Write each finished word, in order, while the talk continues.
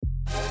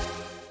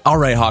All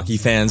right, hockey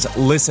fans,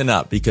 listen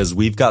up because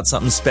we've got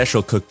something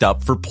special cooked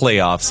up for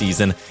playoff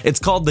season. It's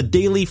called the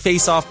Daily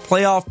Face-Off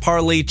Playoff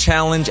Parlay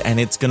Challenge, and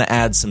it's going to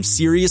add some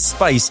serious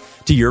spice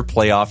to your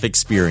playoff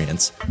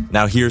experience.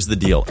 Now, here's the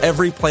deal.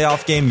 Every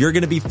playoff game, you're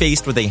going to be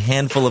faced with a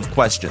handful of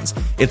questions.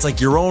 It's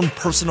like your own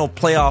personal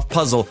playoff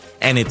puzzle,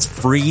 and it's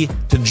free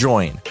to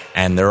join.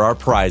 And there are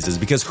prizes,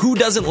 because who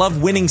doesn't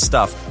love winning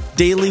stuff?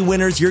 Daily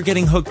winners, you're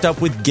getting hooked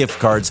up with gift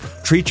cards.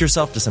 Treat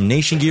yourself to some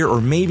Nation gear or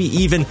maybe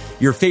even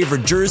your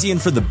favorite jersey.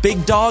 And for the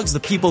big dogs, the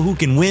people who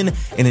can win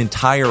an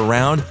entire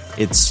round,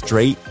 it's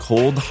straight,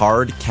 cold,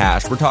 hard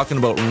cash. We're talking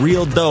about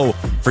real dough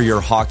for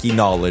your hockey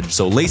knowledge.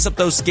 So lace up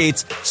those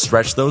skates,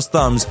 stretch those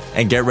thumbs,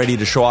 and get ready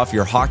to show off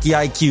your hockey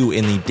IQ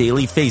in the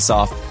Daily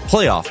Face-Off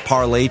Playoff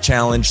Parlay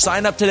Challenge.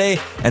 Sign up today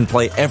and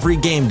play every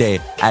game day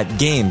at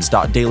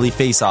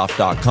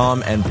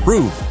games.dailyfaceoff.com and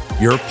prove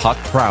your puck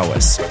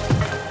prowess.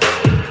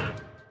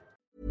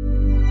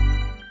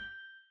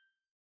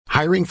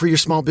 Hiring for your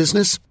small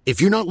business?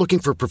 If you're not looking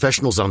for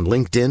professionals on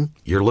LinkedIn,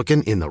 you're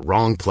looking in the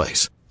wrong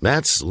place.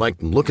 That's like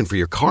looking for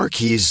your car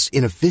keys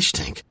in a fish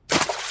tank.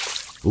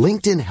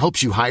 LinkedIn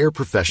helps you hire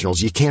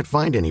professionals you can't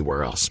find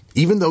anywhere else,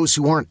 even those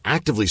who aren't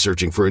actively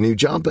searching for a new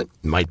job but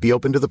might be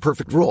open to the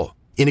perfect role.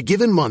 In a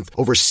given month,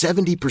 over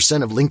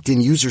 70% of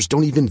LinkedIn users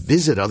don't even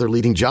visit other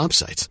leading job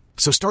sites.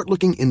 So start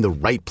looking in the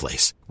right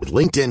place. With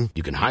LinkedIn,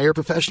 you can hire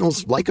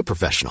professionals like a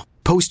professional.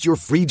 Post your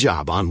free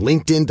job on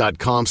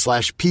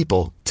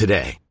linkedin.com/people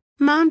today.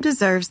 Mom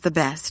deserves the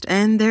best,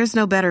 and there's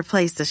no better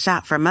place to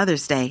shop for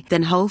Mother's Day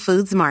than Whole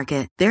Foods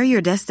Market. They're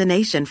your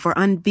destination for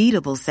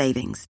unbeatable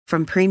savings,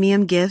 from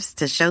premium gifts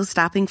to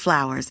show-stopping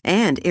flowers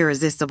and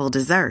irresistible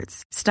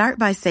desserts. Start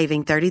by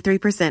saving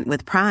 33%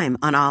 with Prime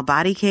on all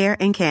body care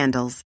and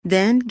candles.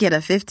 Then get a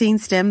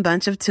 15-stem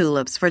bunch of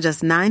tulips for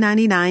just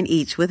 $9.99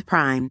 each with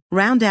Prime.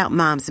 Round out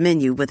Mom's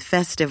menu with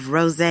festive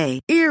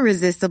rosé,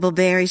 irresistible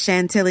berry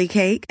chantilly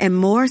cake, and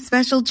more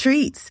special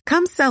treats.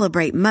 Come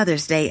celebrate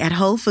Mother's Day at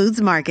Whole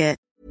Foods Market.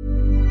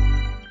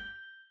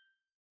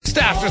 Just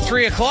after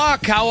 3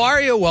 o'clock, how are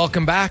you?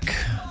 Welcome back.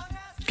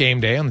 Game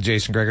day on the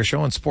Jason Gregor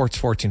Show on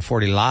Sports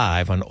 1440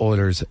 live on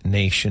Oilers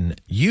Nation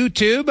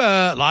YouTube.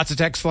 Lots of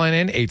texts flying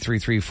in,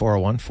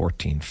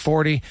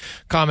 833-401-1440.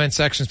 Comment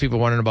sections, people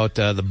wondering about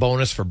the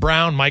bonus for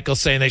Brown. Michael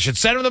saying they should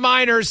send him the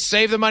minors,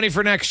 save the money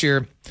for next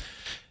year.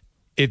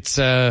 It's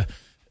a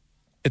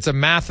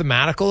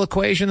mathematical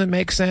equation that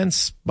makes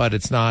sense, but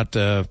it's not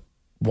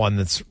one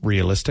that's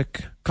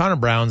realistic. Connor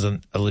Brown's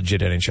a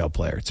legit NHL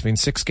player. It's been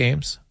 6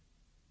 games.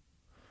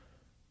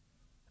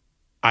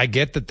 I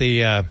get that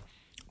the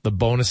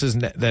bonuses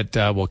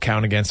that will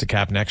count against the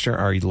cap next year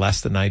are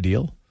less than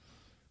ideal,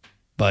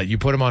 but you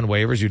put him on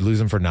waivers, you'd lose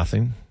him for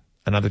nothing.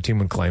 Another team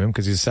would claim him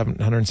because he's a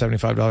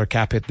 $775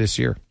 cap hit this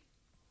year,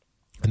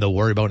 and they'll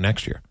worry about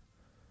next year.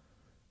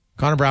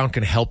 Connor Brown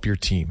can help your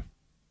team.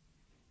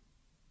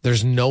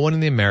 There's no one in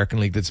the American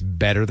League that's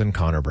better than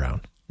Connor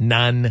Brown.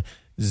 None,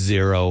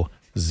 zero,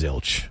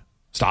 zilch.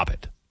 Stop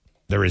it.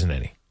 There isn't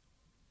any.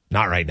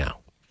 Not right now.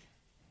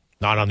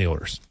 Not on the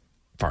Oilers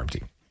farm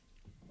team.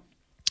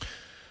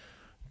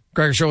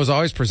 Gregor Show is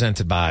always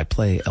presented by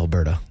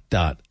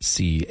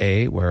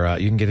PlayAlberta.ca, where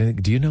you can get in.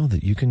 Do you know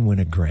that you can win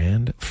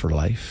 $1,000 for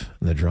life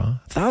in the draw?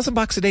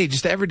 $1,000 a day,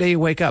 just every day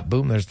you wake up,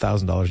 boom, there's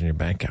 $1,000 in your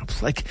bank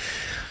account. Like,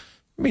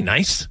 it'd be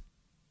nice,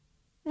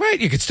 right?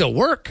 You could still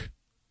work,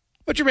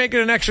 but you're making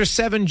an extra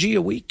 $7,000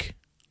 a week,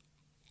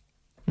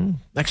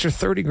 extra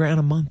 $30,000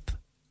 a month,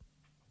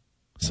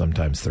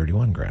 sometimes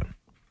 $31,000.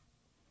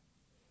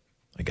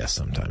 I guess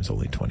sometimes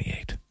only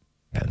 28.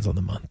 Depends on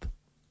the month.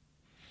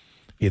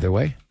 Either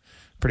way.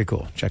 Pretty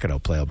cool. Check it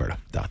out,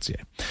 playalberta.ca.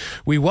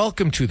 We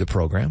welcome to the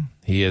program.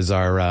 He is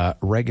our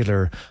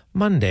regular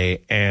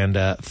Monday and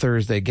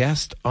Thursday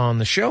guest on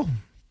the show.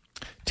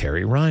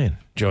 Terry Ryan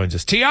joins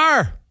us.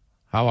 TR,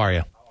 how are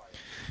you?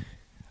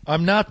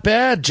 I'm not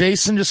bad.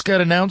 Jason just got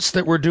announced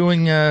that we're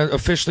doing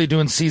officially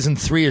doing season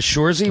 3 of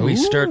Shoresy. We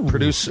start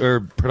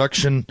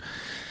production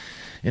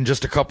in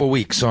just a couple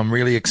weeks, so I'm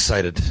really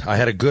excited. I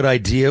had a good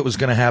idea it was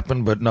going to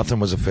happen, but nothing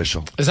was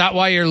official. Is that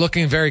why you're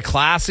looking very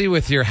classy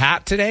with your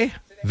hat today?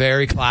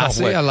 Very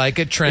classy. I like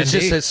it. Trendy. It's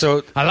just,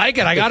 so I like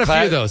it. I got a few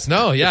of those.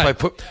 No, yeah.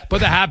 If I put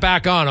the hat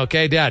back on,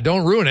 okay? Yeah,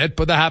 don't ruin it.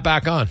 Put the hat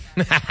back on.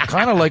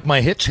 Kind of like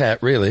my Hitch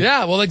hat, really.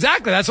 Yeah, well,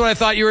 exactly. That's what I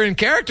thought you were in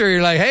character.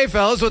 You're like, hey,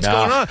 fellas, what's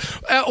going on?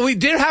 We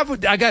did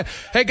have,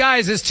 hey,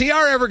 guys, is TR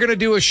ever going to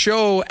do a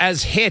show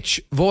as Hitch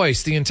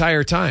voice the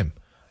entire time?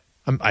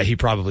 He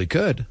probably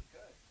could.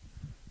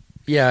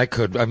 Yeah, I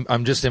could.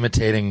 I'm just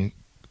imitating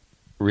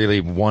really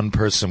one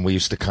person we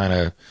used to kind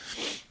of...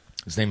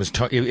 His name is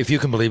Tony. If you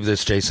can believe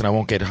this, Jason, I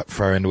won't get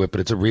far into it, but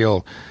it's a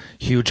real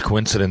huge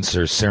coincidence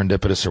or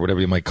serendipitous or whatever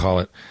you might call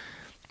it.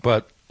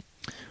 But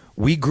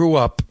we grew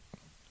up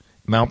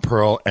Mount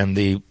Pearl, and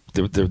the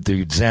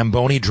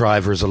Zamboni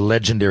driver is a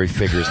legendary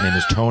figure. His name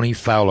is Tony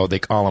Faulo. They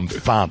call him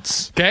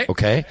Fonts.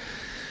 Okay?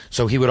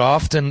 So he would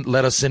often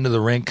let us into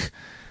the rink.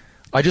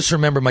 I just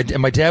remember my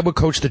dad would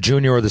coach the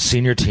junior or the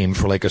senior team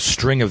for like a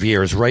string of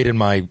years, right in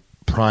my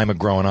prime of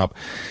growing up.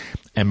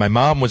 And my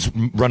mom was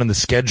running the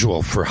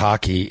schedule for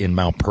hockey in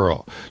Mount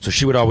Pearl. So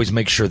she would always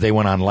make sure they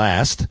went on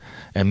last.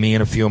 And me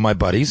and a few of my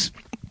buddies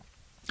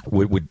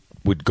would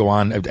go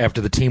on.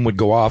 After the team would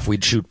go off,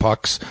 we'd shoot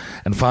pucks.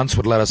 And Fonz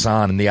would let us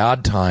on. And the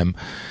odd time,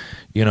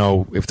 you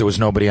know, if there was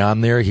nobody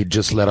on there, he'd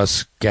just let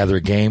us gather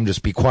a game.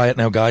 Just be quiet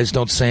now, guys.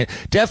 Don't say it.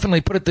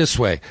 Definitely, put it this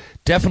way,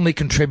 definitely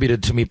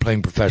contributed to me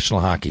playing professional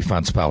hockey,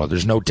 Fonz Paolo.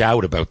 There's no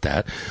doubt about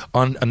that.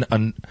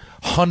 On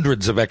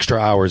hundreds of extra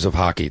hours of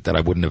hockey that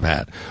I wouldn't have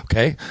had.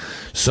 Okay?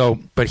 So,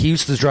 but he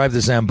used to drive the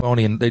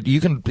Zamboni, and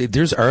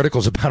there's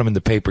articles about him in the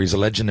paper. He's a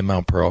legend in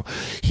Mount Pearl.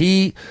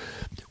 We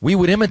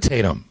would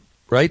imitate him.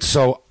 Right?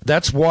 So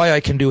that's why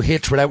I can do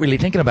Hitch without really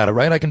thinking about it,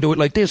 right? I can do it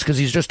like this because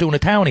he's just doing a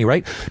townie,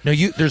 right? Now,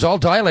 there's all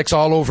dialects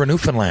all over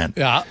Newfoundland.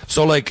 Yeah.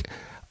 So, like,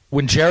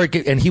 when Jared,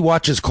 and he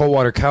watches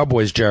Coldwater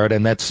Cowboys, Jared,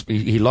 and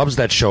he loves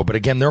that show, but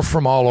again, they're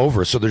from all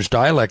over. So there's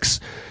dialects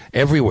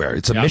everywhere.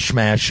 It's a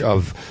mishmash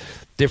of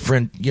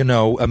different, you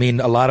know, I mean,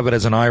 a lot of it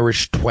has an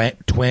Irish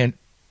twang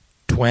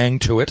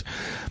to it.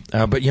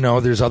 But, you know,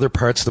 there's other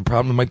parts. The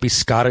problem might be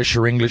Scottish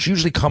or English.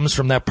 Usually comes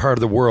from that part of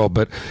the world,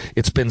 but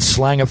it's been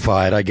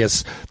slangified. I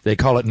guess they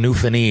call it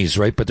Newfoundlandese,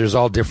 right? But there's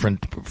all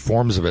different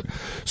forms of it.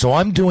 So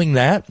I'm doing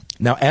that.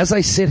 Now, as I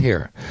sit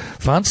here,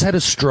 Fonz had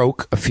a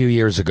stroke a few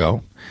years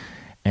ago,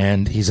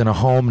 and he's in a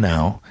home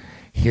now.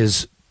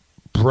 His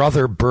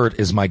brother, Bert,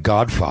 is my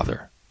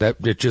godfather.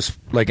 That it just,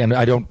 like, and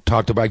I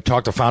talked to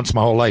Fonz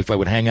my whole life. I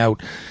would hang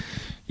out.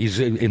 He's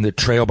in the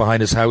trail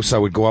behind his house. I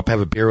would go up,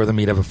 have a beer with him.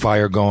 He'd have a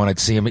fire going. I'd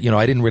see him. You know,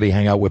 I didn't really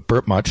hang out with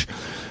Bert much.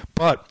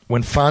 But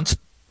when Fonz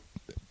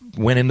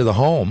went into the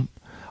home,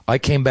 I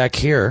came back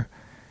here,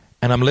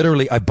 and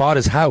I bought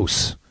his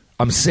house.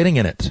 I'm sitting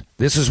in it.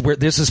 This is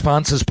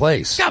Fonz's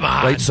place. Come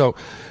on. Right? So,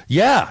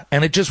 yeah.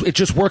 And it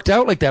just worked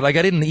out like that. Like,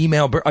 I didn't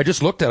email Bert. I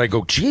just looked at it. I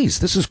go, geez,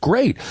 this is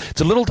great.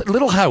 It's a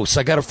little house.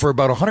 I got it for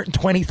about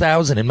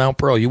 $120,000 in Mount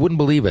Pearl. You wouldn't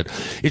believe it.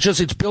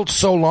 It's built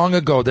so long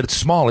ago that it's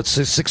small. It's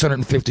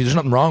 650. There's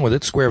nothing wrong with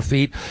it. Square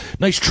feet.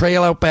 Nice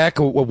trail out back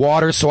with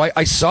water. So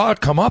I saw it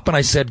come up, and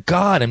I said,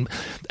 God. And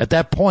at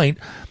that point,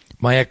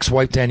 my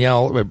ex-wife,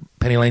 Danielle,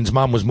 Penny Lane's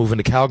mom, was moving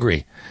to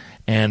Calgary.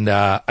 And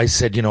I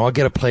said, you know, I'll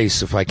get a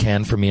place if I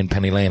can for me and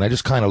Penny Lane. I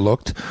just kind of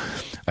looked.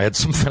 I had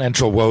some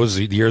financial woes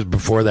years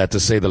before that, to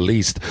say the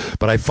least.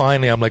 But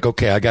I'm like,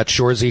 okay, I got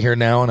Shoresy here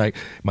now, and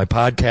my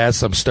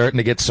podcast, I'm starting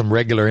to get some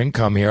regular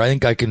income here. I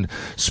think I can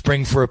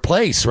spring for a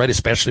place, right?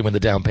 Especially when the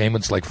down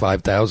payment's like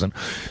 $5,000.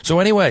 So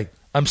anyway,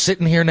 I'm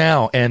sitting here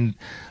now, and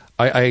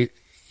I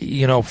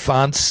you know,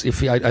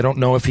 Fonz, I don't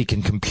know if he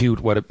can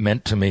compute what it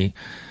meant to me,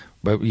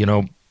 but, you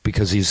know,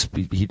 because he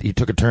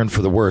took a turn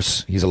for the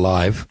worse. He's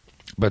alive.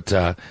 But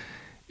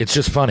it's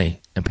just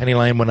funny. And Penny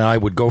Lane and I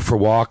would go for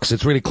walks.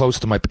 It's really close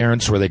to my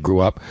parents where they grew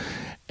up.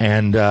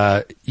 And,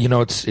 you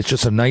know, it's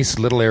just a nice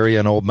little area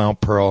in Old Mount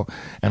Pearl.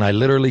 And I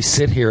literally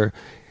sit here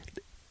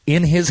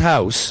in his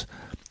house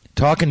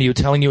talking to you,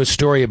 telling you a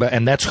story about,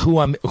 and that's who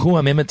I'm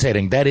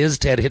imitating. That is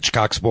Ted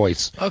Hitchcock's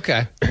voice.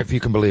 Okay. If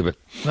you can believe it.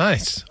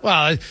 Nice.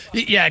 Well,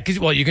 yeah,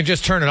 well, you can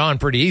just turn it on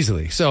pretty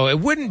easily. So it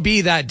wouldn't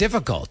be that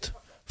difficult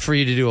for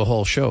you to do a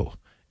whole show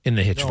in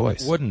the Hitch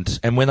voice. It wouldn't.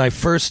 And when I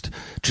first,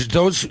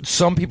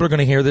 some people are going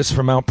to hear this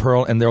from Mount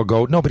Pearl and they'll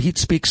go, no, but he'd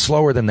speak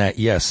slower than that.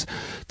 Yes.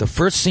 The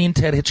first scene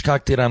Ted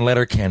Hitchcock did on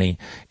Letterkenny,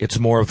 it's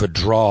more of a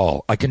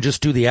drawl. I can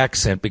just do the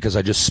accent because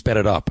I just sped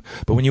it up.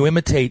 But when you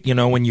imitate, you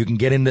know, when you can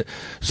get into,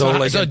 so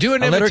do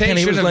an imitation.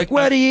 Letterkenny was like,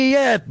 where are you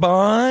at,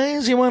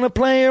 boys? You want to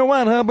play or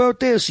what? How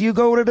about this? You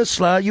go to the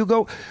slot, you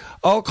go,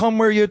 I'll come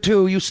where you're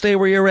to, you stay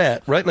where you're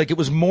at, right? Like, it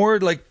was more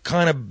like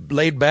kind of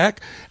laid back.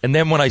 And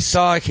then when I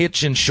saw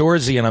Hitch and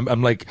Shoresy, and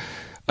I'm like,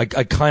 I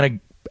kind of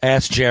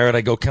asked Jared,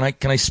 I go, can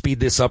I speed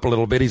this up a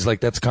little bit? He's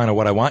like, that's kind of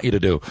what I want you to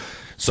do.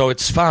 So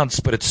it's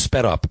Fonz, but it's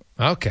sped up.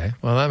 Okay.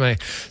 Well, that may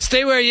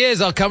stay where he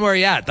is. I'll come where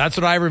he at. That's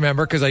what I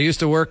remember because I used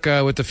to work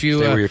with a few.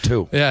 Stay where you're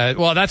to. Yeah.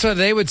 Well, that's what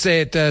they would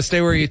say it.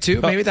 Stay where you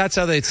to. Maybe that's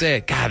how they'd say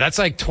it. God, that's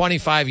like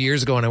 25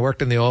 years ago when I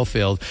worked in the oil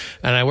field,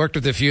 and I worked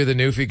with a few of the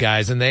Newfie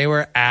guys, and they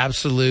were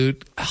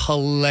absolute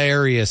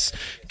hilarious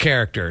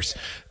characters.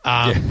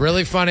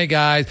 Really funny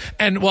guys.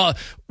 And well,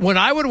 when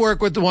I would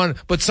work with the one,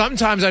 but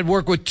sometimes I'd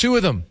work with two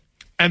of them.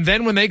 And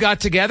then when they got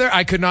together,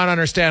 I could not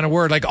understand a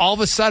word. Like, all of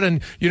a sudden,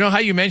 you know how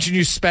you mentioned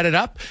you sped it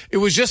up? It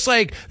was just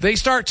like they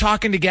start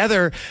talking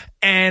together,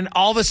 and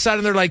all of a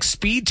sudden they're like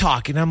speed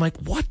talking. I'm like,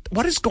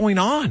 what is going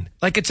on?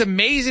 Like, it's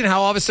amazing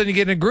how all of a sudden you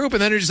get in a group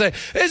and then they're just like,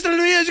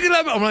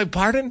 I'm like,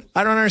 pardon?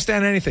 I don't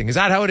understand anything. Is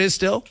that how it is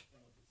still?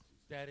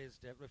 That is,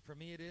 for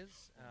me it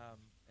is.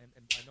 And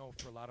I know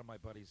for a lot of my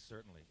buddies,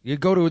 certainly. You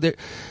go to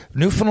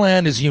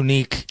Newfoundland is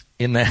unique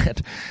in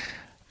that,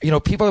 you know,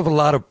 people have a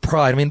lot of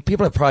pride. I mean,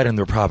 people have pride in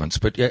their province,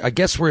 but I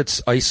guess where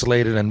it's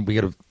isolated and we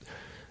get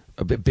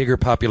a bit bigger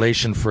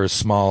population for a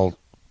small,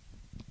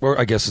 or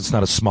I guess it's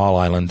not a small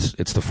island.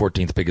 It's the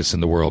 14th biggest in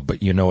the world,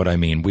 but you know what I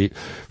mean.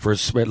 For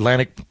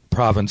Atlantic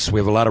province,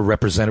 we have a lot of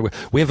representatives.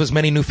 We have as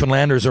many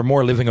Newfoundlanders or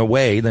more living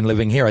away than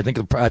living here. I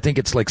think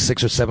it's like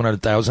 600,000 or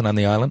 700,000 on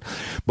the island,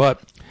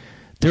 but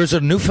there's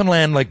a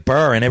Newfoundland like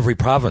bar in every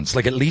province,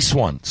 like at least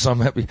one.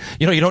 Some,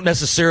 you know, you don't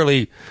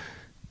necessarily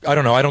I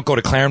don't know. I don't go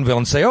to Clarenville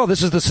and say, "Oh,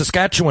 this is the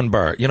Saskatchewan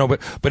bar,"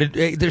 But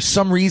there's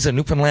some reason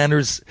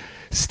Newfoundlanders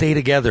stay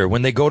together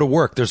when they go to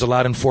work. There's a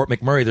lot in Fort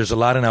McMurray. There's a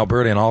lot in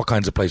Alberta and all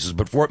kinds of places.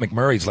 But Fort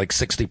McMurray's like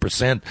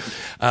 60%.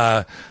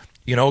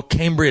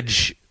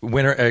 Cambridge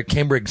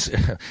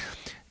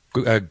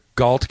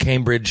Galt,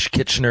 Cambridge,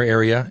 Kitchener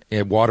area,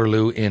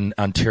 Waterloo in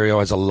Ontario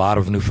has a lot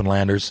of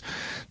Newfoundlanders.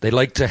 They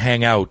like to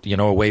hang out,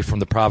 away from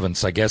the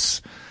province. I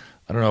guess.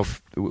 I don't know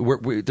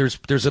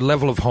if there's a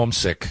level of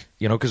homesick,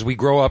 because we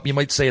grow up. You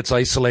might say it's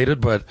isolated,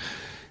 but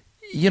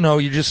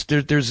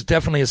there's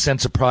definitely a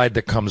sense of pride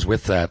that comes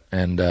with that.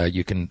 And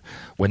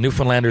when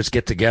Newfoundlanders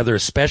get together,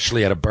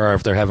 especially at a bar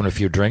if they're having a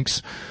few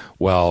drinks.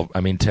 Well, I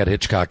mean, Ted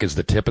Hitchcock is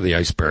the tip of the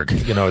iceberg.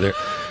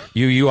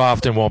 You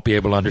often won't be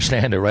able to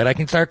understand it, right? I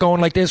can start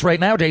going like this right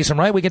now, Jason,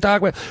 right? We can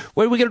talk about,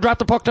 when are we going to drop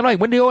the puck tonight?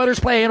 When the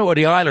Oilers playing? Or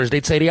the Oilers,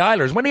 they'd say the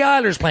Oilers. When the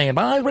Oilers playing?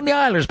 When the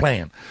Oilers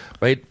playing?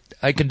 Right?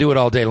 I can do it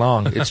all day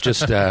long. It's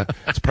just,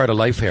 it's part of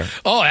life here.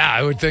 Oh, yeah,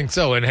 I would think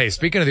so. And hey,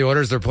 speaking of the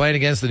Oilers, they're playing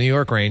against the New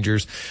York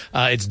Rangers.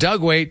 It's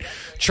Doug Weight,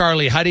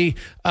 Charlie Huddy,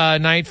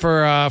 night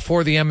for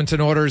the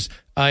Edmonton Oilers.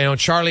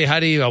 Charlie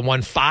Huddy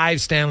won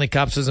 5 Stanley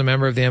Cups as a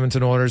member of the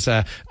Edmonton Oilers.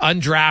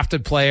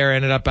 Undrafted player,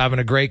 ended up having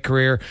a great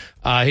career.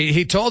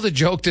 He told a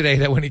joke today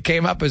that when he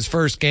came up his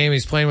first game,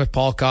 he's playing with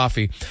Paul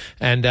Coffey,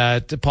 and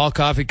Paul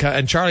Coffey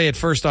and Charlie at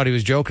first thought he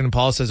was joking. And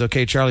Paul says,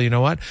 "Okay, Charlie, you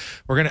know what?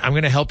 I'm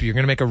going to help you. You're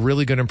going to make a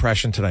really good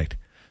impression tonight.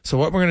 So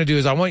what we're going to do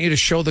is I want you to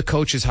show the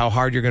coaches how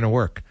hard you're going to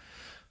work.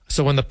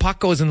 So when the puck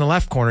goes in the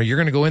left corner, you're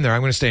going to go in there. I'm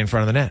going to stay in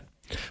front of the net.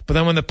 But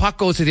then when the puck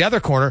goes to the other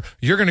corner,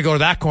 you're going to go to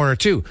that corner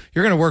too.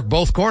 You're going to work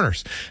both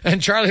corners."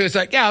 And Charlie was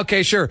like, "Yeah,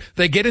 okay, sure."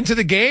 They get into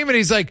the game and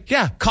he's like,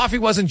 "Yeah, Coffey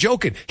wasn't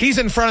joking. He's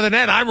in front of the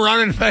net. I'm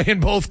running in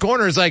both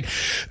corners." Like,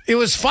 it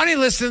was funny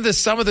listening to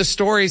some of the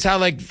stories,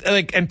 how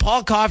and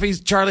Paul Coffey,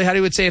 Charlie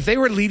Huddy would say if they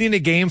were leading a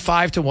game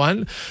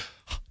 5-1,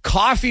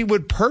 Coffey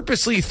would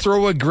purposely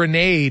throw a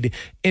grenade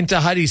into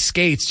Huddy's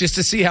skates just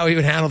to see how he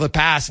would handle the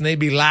pass, and they'd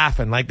be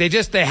laughing. Like, they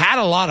had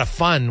a lot of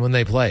fun when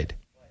they played.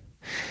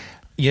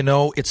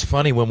 It's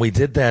funny when we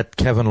did that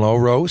Kevin Lowe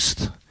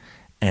roast,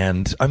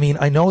 and I mean,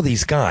 I know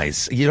these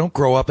guys. You don't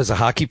grow up as a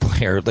hockey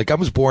player. Like, I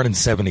was born in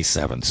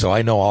 1977, so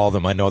I know all of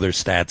them. I know their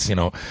stats,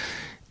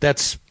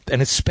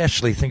 and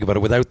especially think about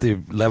it, without the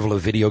level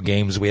of video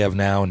games we have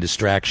now and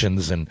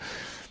distractions, and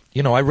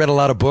I read a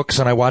lot of books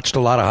and I watched a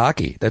lot of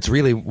hockey. That's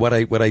really what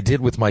I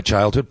did with my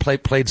childhood.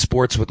 Played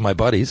sports with my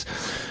buddies,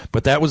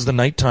 but that was the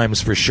night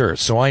times for sure.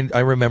 So I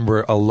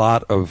remember a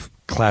lot of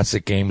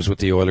classic games with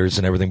the Oilers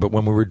and everything. But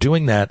when we were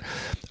doing that,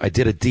 I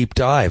did a deep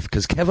dive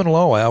because Kevin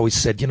Lowe, I always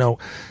said,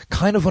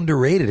 kind of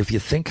underrated if you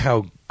think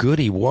how good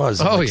he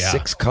was. Oh, yeah.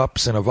 6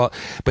 cups and a.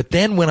 But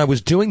then when I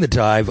was doing the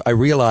dive, I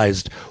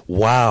realized,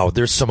 wow,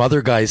 there's some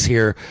other guys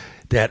here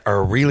that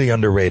are really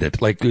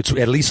underrated. Like, it's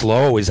at least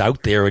Lowe is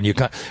out there, and you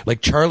got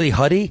like Charlie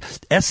Huddy,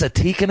 Esa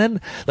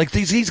Tikkanen. Like,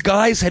 these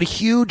guys had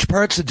huge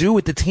parts to do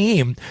with the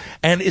team,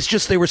 and it's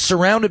just they were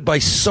surrounded by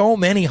so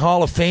many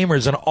Hall of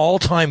Famers and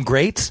all-time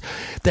greats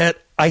that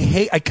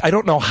I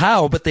don't know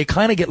how, but they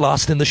kind of get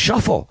lost in the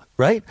shuffle,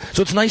 right?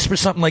 So it's nice for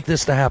something like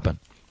this to happen.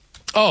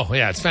 Oh,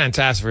 yeah, it's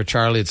fantastic for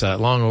Charlie. It's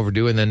long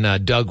overdue. And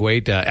then Doug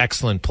Weight,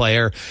 excellent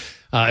player,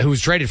 who was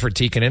traded for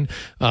Tikkanen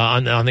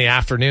on the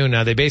afternoon.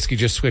 They basically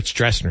just switched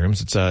dressing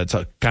rooms. It's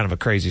a kind of a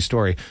crazy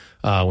story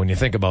when you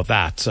think about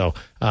that. So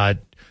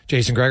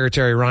Jason Gregor,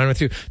 Terry Ryan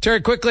with you. Terry,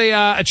 quickly,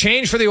 a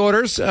change for the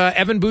Oilers.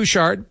 Evan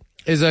Bouchard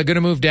is going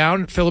to move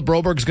down. Philip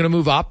Broberg's going to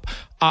move up.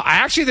 I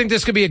actually think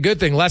this could be a good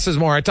thing. Less is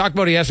more. I talked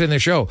about it yesterday in the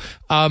show.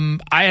 I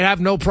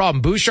have no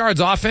problem. Bouchard's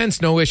offense,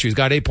 no issues.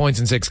 Got 8 points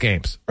in 6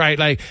 games, right?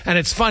 And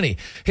it's funny.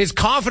 His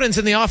confidence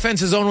in the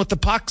offensive zone with the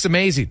puck's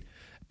amazing.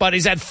 But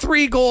he's had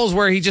 3 goals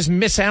where he just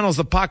mishandles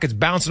the puck. It's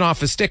bouncing off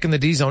his stick in the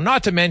D zone.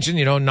 Not to mention,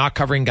 not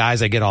covering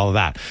guys. I get all of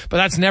that. But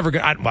that's never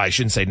good. Well, I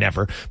shouldn't say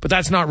never, but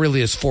that's not really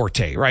his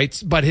forte,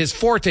 right? But his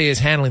forte is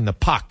handling the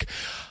puck.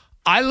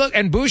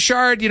 And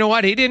Bouchard, you know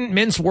what? He didn't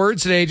mince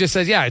words today. He just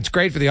says, yeah, it's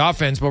great for the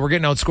offense, but we're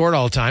getting outscored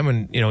all the time.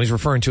 And, he's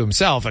referring to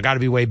himself. I got to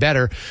be way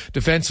better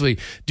defensively.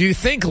 Do you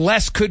think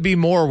less could be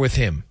more with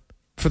him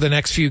for the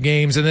next few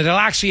games, and that it'll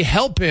actually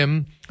help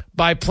him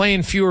by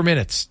playing fewer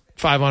minutes,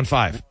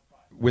 5-on-5?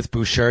 With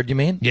Bouchard, you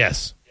mean?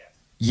 Yes.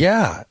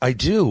 Yeah, I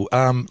do.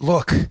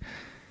 Look,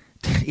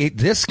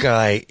 this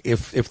guy,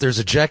 if there's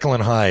a Jekyll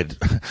and Hyde,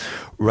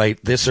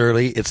 right, this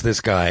early, it's this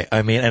guy.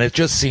 I mean, and it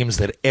just seems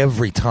that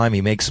every time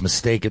he makes a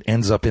mistake, it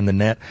ends up in the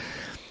net.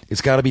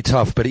 It's got to be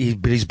tough, but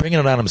he's bringing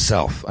it on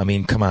himself. I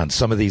mean, come on,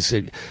 some of these,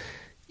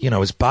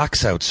 his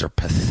box outs are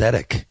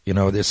pathetic.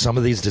 There's some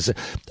of these.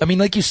 I mean,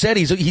 like you said,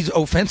 he's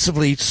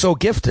offensively so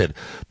gifted,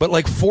 but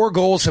like 4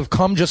 goals have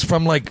come just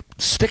from like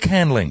stick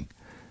handling.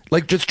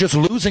 Like just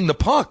losing the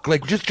puck,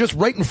 like just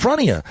right in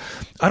front of you.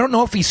 I don't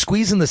know if he's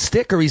squeezing the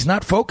stick or he's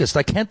not focused.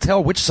 I can't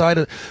tell which side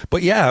of.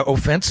 But yeah,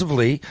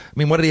 offensively, I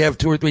mean, what did he have?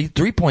 2 or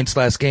 3 points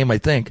last game, I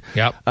think.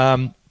 Yep.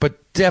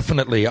 But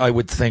definitely, I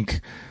would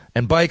think,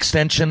 and by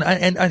extension,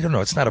 and I don't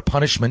know, it's not a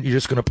punishment. You're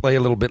just going to play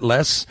a little bit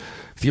less,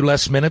 a few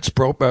less minutes.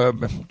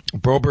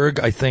 Broberg,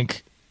 I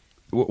think.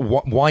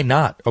 Why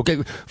not?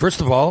 Okay,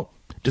 first of all,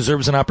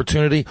 deserves an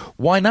opportunity.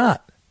 Why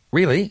not?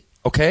 Really?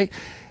 Okay.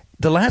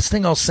 The last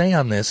thing I'll say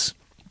on this,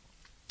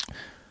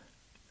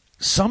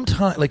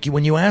 sometimes, like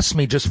when you ask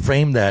me, just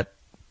frame that,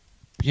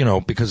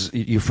 because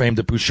you framed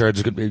that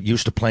Bouchard's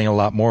used to playing a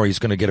lot more. He's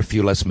going to get a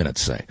few less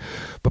minutes, say.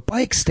 But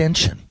by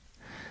extension,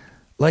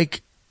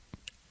 like,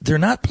 they're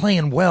not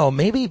playing well.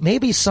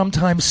 Maybe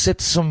sometimes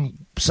sit some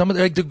of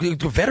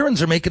the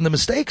veterans are making the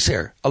mistakes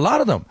here. A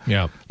lot of them.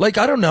 Yeah. Like,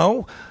 I don't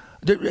know.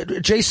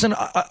 Jason,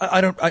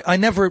 I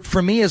never,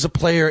 for me as a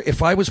player,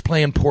 if I was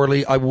playing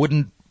poorly, I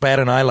wouldn't bat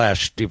an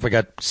eyelash if I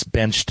got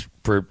benched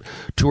for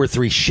 2 or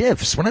 3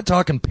 shifts. We're not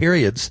talking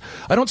periods.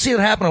 I don't see it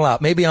happen a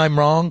lot. Maybe I'm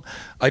wrong.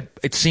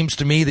 It seems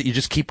to me that you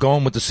just keep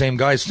going with the same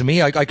guys. To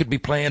me, I could be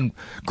playing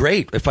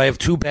great. If I have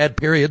 2 bad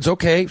periods,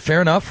 okay,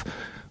 fair enough.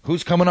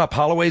 Who's coming up?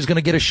 Holloway's going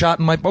to get a shot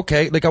in my...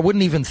 Okay, like I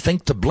wouldn't even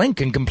think to blink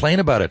and complain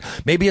about it.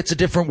 Maybe it's a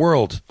different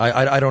world.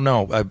 I don't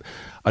know.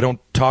 I don't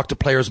talk to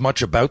players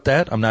much about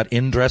that. I'm not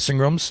in dressing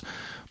rooms.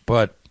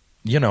 But,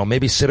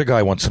 maybe sit a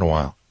guy once in a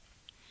while.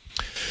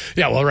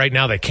 Yeah, well, right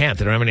now they can't.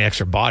 They don't have any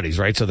extra bodies,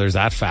 right? So there's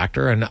that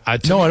factor. And I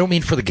don't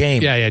mean for the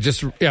game. Yeah,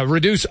 just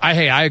reduce.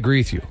 I agree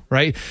with you,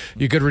 right?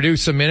 You could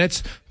reduce some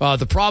minutes.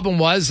 The problem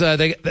was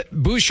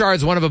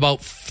Bouchard's one of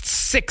about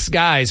 6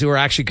 guys who are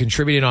actually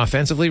contributing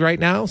offensively right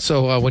now.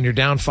 So when you're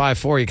down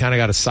 5-4, you kind of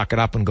got to suck it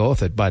up and go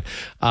with it. But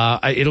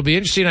it'll be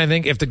interesting, I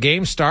think, if the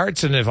game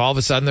starts and if all of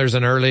a sudden there's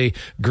an early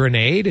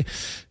grenade,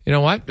 you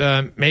know what?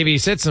 Maybe he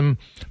sits him.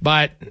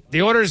 But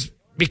the Oilers...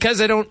 Because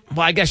they don't,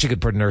 well, I guess you could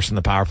put Nurse in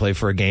the power play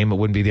for a game. It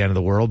wouldn't be the end of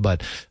the world,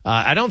 but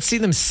I don't see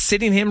them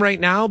sitting him right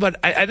now, but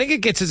I think it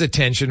gets his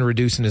attention,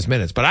 reducing his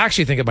minutes. But I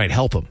actually think it might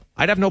help him.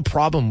 I'd have no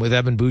problem with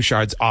Evan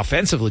Bouchard's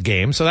offensive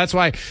game, so that's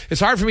why it's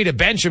hard for me to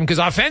bench him, because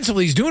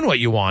offensively he's doing what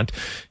you want.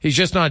 He's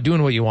just not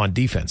doing what you want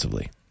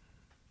defensively.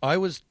 I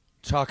was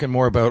talking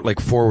more about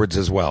like forwards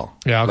as well.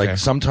 Yeah, okay. Like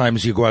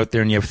sometimes you go out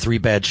there and you have 3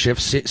 bad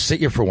shifts,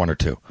 sit you for 1 or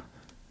 2.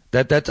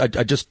 I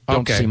just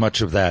don't see much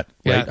of that.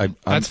 Yeah, right?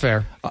 that's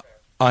fair.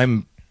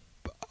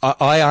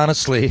 I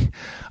honestly,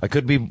 I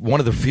could be one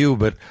of the few,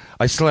 but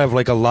I still have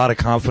like a lot of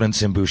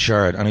confidence in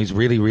Bouchard, and he's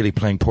really, really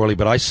playing poorly.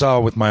 But I saw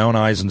with my own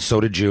eyes, and so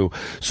did you,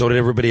 so did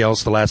everybody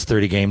else, the last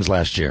 30 games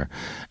last year.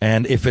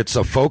 And if it's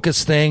a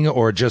focus thing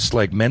or just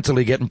like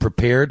mentally getting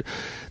prepared,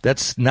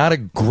 that's not a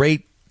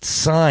great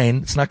sign.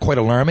 It's not quite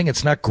alarming.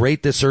 It's not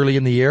great this early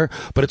in the year,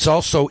 but it's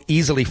also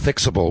easily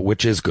fixable,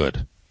 which is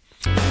good.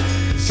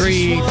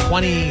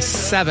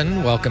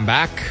 3:27. Welcome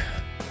back.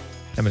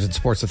 Edmonton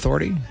Sports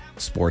Authority,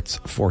 Sports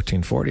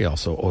 1440,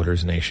 also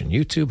Oilers Nation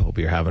YouTube. Hope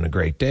you're having a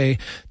great day.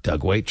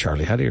 Doug Waite,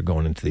 Charlie Huddy are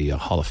going into the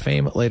Hall of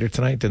Fame later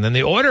tonight. And then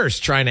the Oilers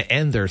trying to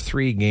end their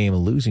 3-game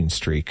losing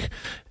streak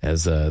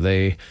as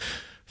they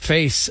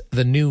face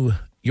the New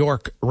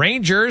York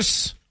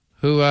Rangers,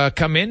 who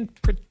come in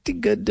pretty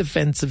good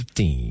defensive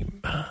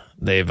team.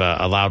 They've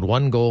allowed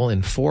 1 goal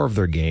in 4 of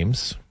their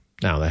games.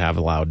 Now they have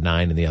allowed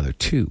 9 in the other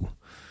 2.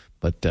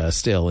 But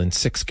still, in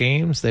 6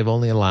 games, they've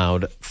only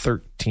allowed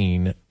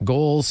 13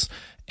 goals,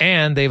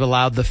 and they've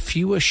allowed the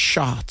fewest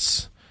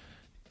shots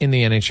in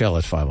the NHL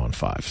at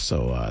 5-on-5.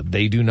 So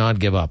they do not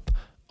give up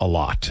a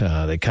lot.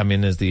 They come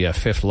in as the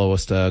 5th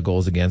lowest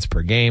goals against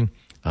per game.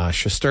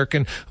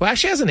 Shesterkin, who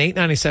actually has an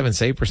 .897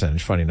 save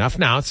percentage, funny enough.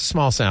 Now, it's a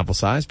small sample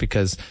size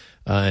because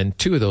in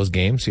 2 of those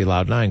games, he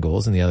allowed 9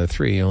 goals, and the other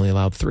 3, he only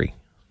allowed 3.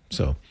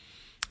 So...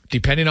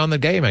 depending on the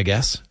game, I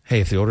guess. Hey,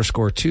 if the Oilers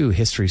score 2,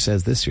 history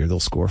says this year they'll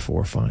score 4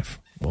 or 5.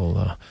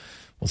 We'll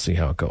see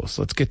how it goes.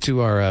 Let's get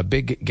to our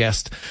big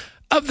guest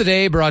of the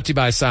day, brought to you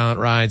by Silent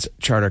Rides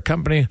Charter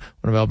Company,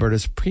 one of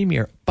Alberta's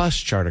premier bus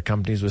charter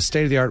companies with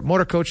state-of-the-art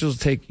motor coaches will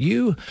take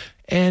you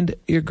and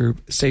your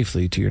group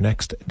safely to your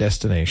next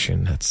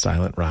destination at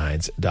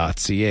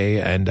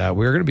silentrides.ca. And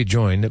we're going to be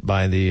joined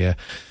by the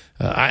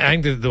I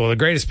think the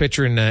greatest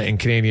pitcher in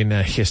Canadian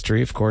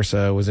history, of course,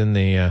 is in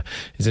the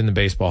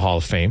Baseball Hall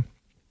of Fame.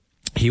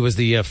 He was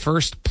the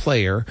first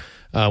player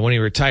when he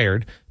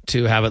retired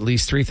to have at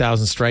least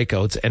 3,000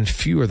 strikeouts and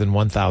fewer than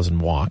 1,000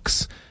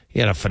 walks. He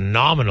had a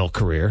phenomenal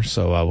career,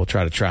 so we'll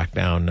try to track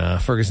down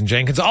Ferguson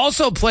Jenkins.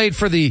 Also played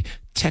for the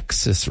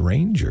Texas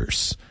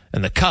Rangers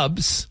and the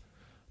Cubs,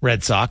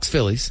 Red Sox,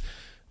 Phillies.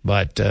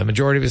 But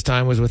majority of his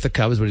time was with the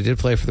Cubs, but he did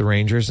play for the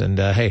Rangers. And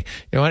hey,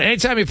 you know,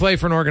 anytime you play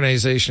for an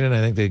organization, and I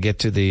think they get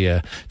to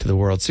the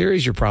World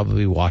Series, you're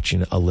probably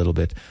watching a little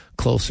bit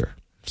closer.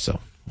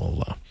 So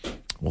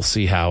we'll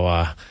see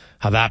how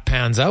that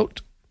pans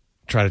out.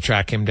 Try to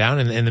track him down.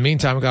 And in the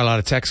meantime, we've got a lot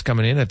of texts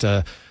coming in at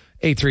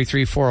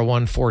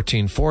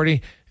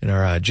 833-401-1440 in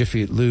our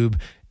Jiffy Lube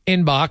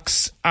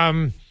inbox.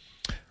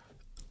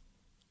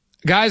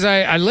 Guys,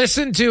 I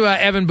listened to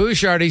Evan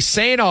Bouchard. He's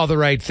saying all the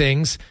right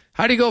things.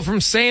 How do you go from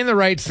saying the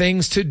right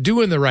things to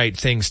doing the right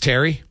things,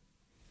 Terry?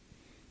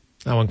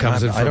 That one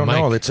comes in from I don't Mike.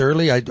 know. It's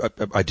early. I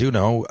do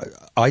know.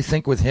 I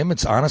think with him,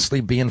 it's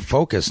honestly being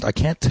focused. I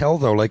can't tell,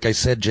 though, like I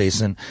said,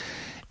 Jason,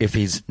 if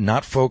he's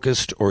not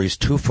focused or he's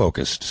too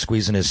focused,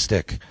 squeezing his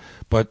stick.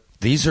 But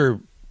these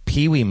are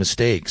peewee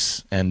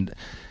mistakes and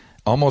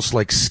almost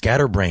like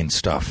scatterbrain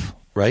stuff,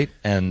 right?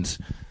 And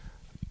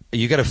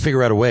you got to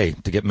figure out a way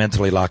to get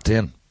mentally locked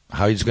in.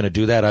 How he's going to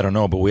do that, I don't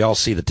know, but we all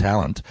see the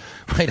talent,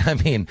 right? I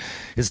mean,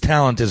 his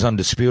talent is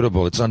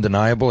undisputable. It's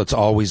undeniable. It's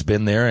always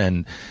been there.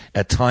 And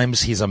at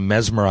times he's a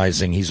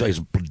mesmerizing, he's a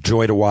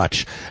joy to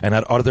watch. And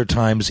at other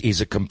times he's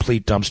a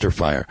complete dumpster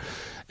fire.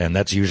 And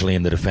that's usually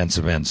in the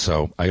defensive end.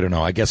 So I don't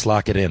know. I guess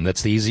lock it in.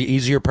 That's the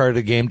easier part of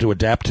the game to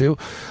adapt to,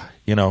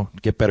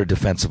 get better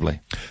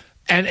defensively.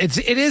 And it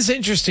is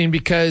interesting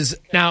because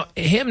now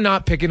him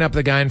not picking up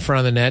the guy in front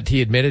of the net,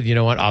 he admitted, you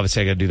know what,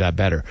 obviously I got to do that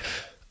better.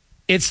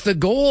 It's the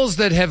goals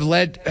that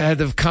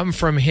have come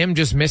from him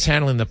just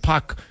mishandling the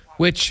puck,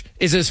 which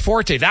is his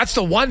forte. That's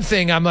the one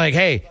thing I'm like,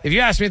 hey, if you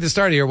ask me at the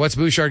start of the year, what's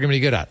Bouchard going to be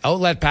good at?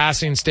 Outlet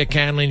passing, stick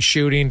handling,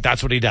 shooting.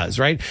 That's what he does,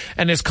 right?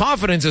 And his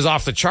confidence is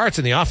off the charts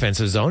in the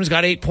offensive zone. He's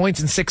got 8 points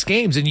in 6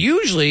 games. And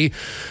usually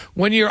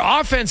when your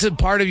offensive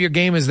part of your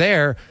game is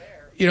there,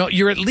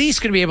 you're at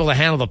least going to be able to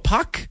handle the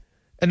puck.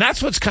 And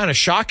that's what's kind of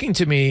shocking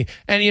to me.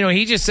 And,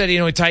 he just said,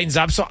 he tightens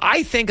up. So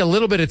I think a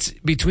little bit it's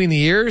between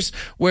the ears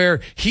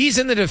where he's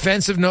in the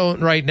defensive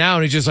note right now.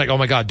 And he's just like, oh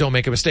my God, don't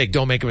make a mistake.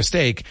 Don't make a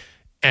mistake.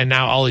 And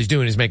now all he's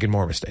doing is making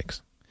more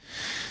mistakes.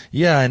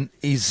 Yeah. And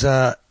he's,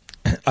 I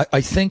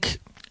think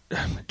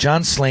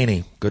John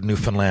Slaney, good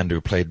Newfoundlander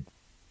who played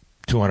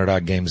 200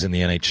 odd games in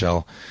the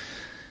NHL,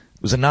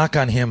 it was a knock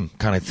on him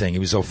kind of thing. He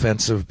was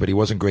offensive, but he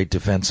wasn't great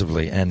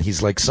defensively. And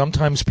he's like,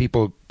 sometimes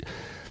people,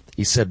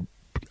 he said,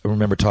 I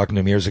remember talking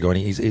to him years ago, and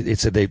he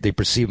said they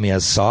perceived me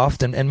as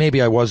soft, and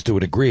maybe I was to a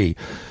degree.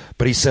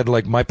 But he said,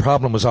 like, my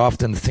problem was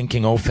often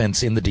thinking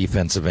offense in the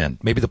defensive end.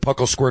 Maybe the puck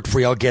will squirt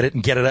free, I'll get it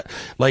and get it.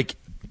 Like,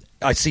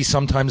 I see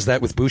sometimes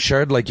that with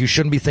Bouchard. Like, you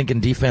shouldn't be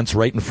thinking defense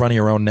right in front of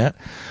your own net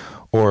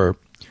or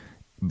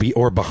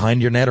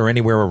behind your net or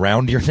anywhere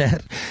around your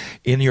net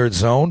in your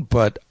zone.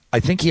 But I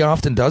think he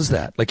often does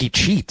that. Like, he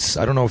cheats.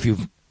 I don't know if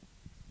you've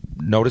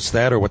noticed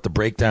that or what the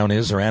breakdown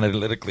is or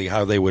analytically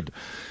how they would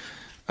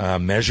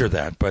measure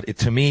that, but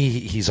to me,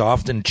 he's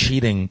often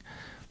cheating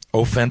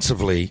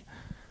offensively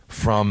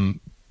from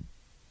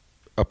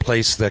a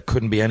place that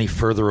couldn't be any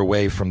further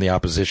away from the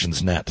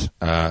opposition's net,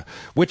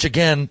 which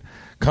again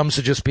comes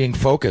to just being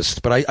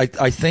focused. But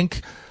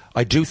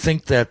I do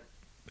think that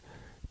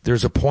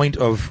there's a point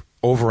of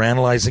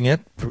overanalyzing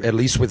it, at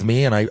least with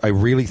me, and I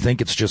really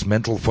think it's just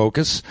mental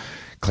focus,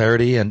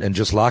 clarity, and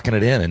just locking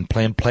it in and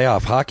playing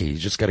playoff hockey. You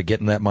just got to get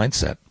in that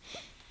mindset.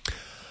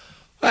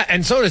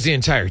 And so does the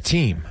entire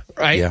team,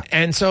 right? Yeah.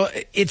 And so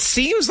it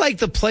seems like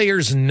the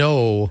players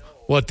know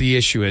what the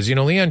issue is.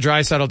 Leon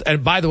Draisaitl,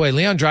 and by the way,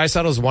 Leon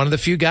Draisaitl is one of the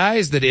few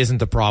guys that isn't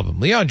the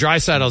problem. Leon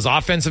Draisaitl's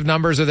offensive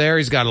numbers are there.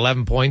 He's got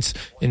 11 points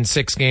in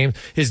 6 games.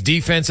 His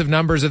defensive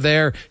numbers are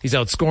there. He's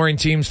outscoring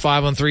teams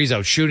 5-on-3. He's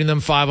out shooting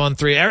them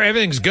 5-on-3.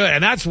 Everything's good.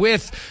 And that's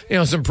with,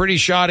 some pretty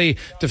shoddy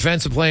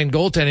defensive play and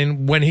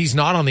goaltending when he's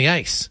not on the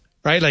ice.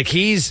 Right? Like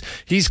he's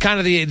kind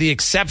of the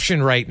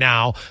exception right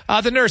now.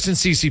 The Nurse and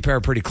CC pair are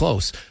pretty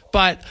close,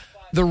 but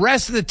the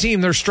rest of the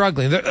team, they're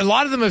struggling. A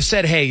lot of them have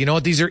said, hey, you know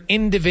what? These are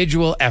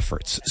individual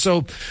efforts.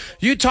 So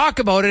you talk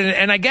about it,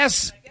 and I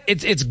guess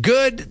it's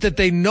good that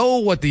they know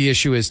what the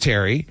issue is,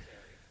 Terry,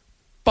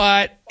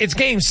 but it's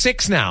game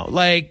 6 now.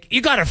 Like,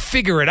 you got to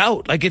figure it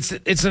out. Like, it's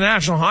the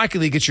National Hockey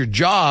League. It's your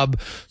job.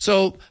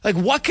 So, like,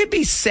 what could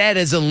be said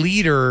as a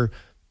leader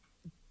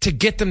to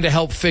get them to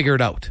help figure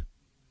it out?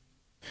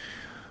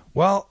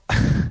 Well,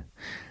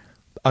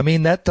 I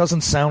mean, that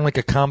doesn't sound like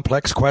a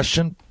complex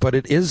question, but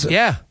it is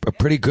a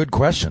pretty good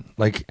question.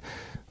 Like,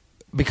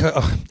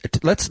 because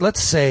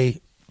let's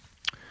say,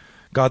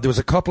 God, there was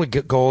a couple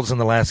of goals in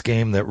the last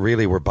game that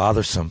really were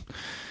bothersome.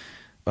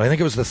 I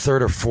think it was the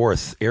third or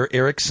fourth.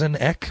 Eriksson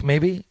Ek,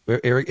 maybe?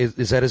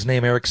 Is that his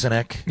name, Eriksson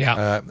Ek?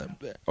 Yeah.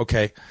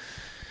 Okay.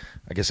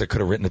 I guess I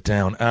could have written it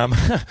down.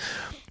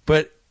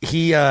 But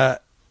he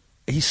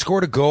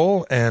scored a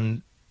goal,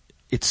 and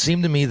it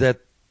seemed to me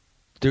that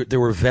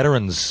there were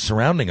veterans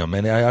surrounding him,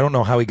 and I don't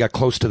know how he got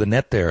close to the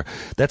net there.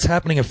 That's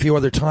happening a few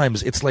other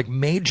times. It's like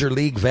major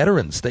league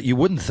veterans that you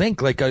wouldn't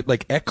think, like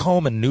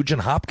Ekholm and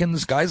Nugent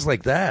Hopkins, guys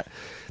like that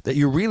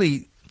you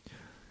really,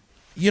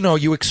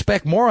 you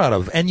expect more out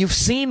of, and you've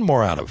seen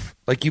more out of.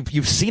 Like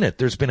you've seen it.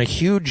 There's been a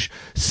huge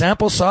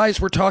sample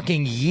size. We're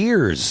talking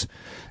years,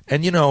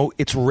 and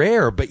it's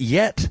rare, but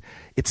yet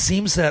it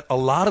seems that a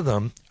lot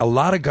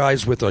of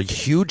guys with a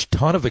huge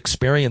ton of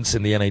experience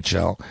in the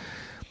NHL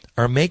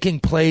are making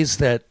plays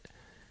that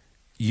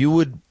you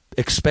would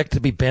expect to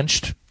be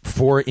benched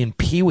for in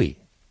Pee Wee.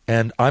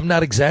 And I'm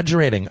not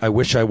exaggerating. I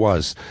wish I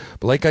was.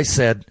 But like I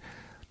said,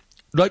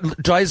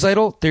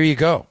 Draisaitl, there you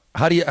go.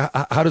 How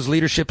does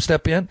leadership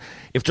step in?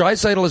 If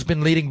Draisaitl has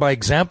been leading by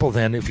example,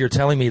 then if you're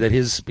telling me that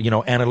his,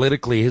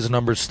 analytically his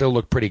numbers still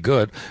look pretty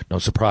good, no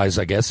surprise,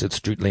 I guess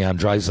it's Leon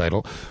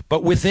Draisaitl.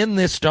 But within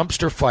this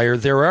dumpster fire,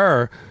 there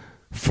are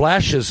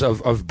flashes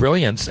of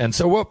brilliance. And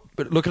so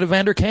look at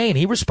Evander Kane.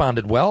 He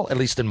responded well, at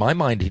least in my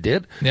mind he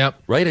did.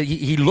 Yep. Right?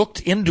 He looked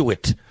into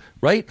it,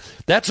 right?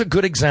 That's a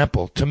good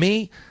example. To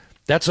me,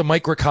 that's a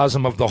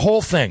microcosm of the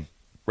whole thing,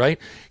 right?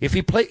 If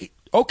he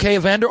okay,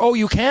 Evander,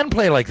 you can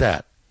play like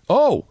that.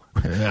 Oh,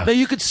 yeah. Now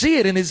you could see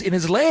it in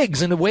his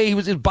legs, in the way he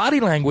was, his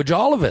body language,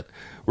 all of it,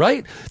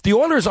 right? The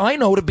Oilers, I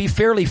know, to be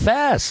fairly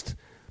fast.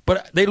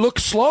 but they look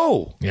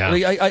slow. Yeah.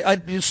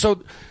 Like,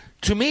 so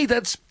to me,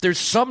 there's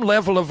some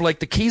level of like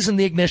the keys in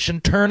the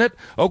ignition, turn it.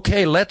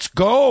 Okay, let's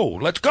go.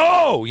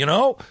 LFG,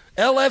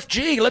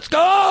 let's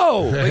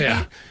go.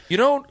 Like, you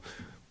don't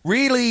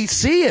really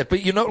see it,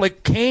 but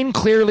like Kane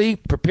clearly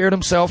prepared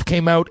himself,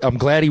 came out. I'm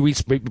glad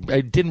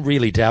I didn't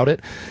really doubt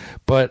it,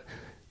 but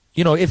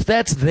if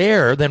that's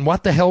there, then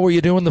what the hell were you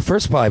doing the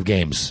first 5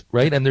 games,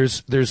 right? And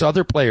there's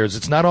other players.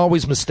 It's not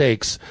always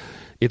mistakes.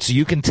 It's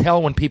you can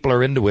tell when people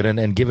are into it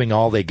and giving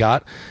all they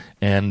got,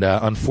 and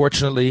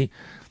unfortunately,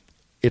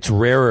 it's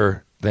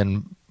rarer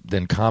than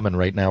common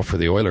right now for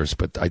the Oilers.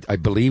 But I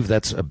believe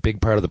that's a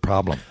big part of the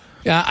problem.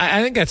 Yeah,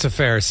 I think that's a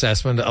fair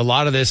assessment. A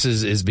lot of this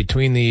is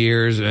between the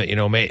ears. You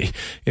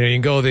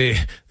can go the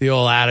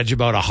old adage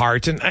about a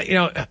heart, and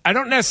I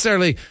don't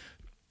necessarily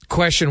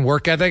question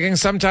work ethic. And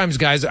sometimes,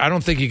 guys, I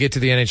don't think you get to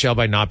the NHL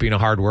by not being a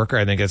hard worker.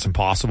 I think that's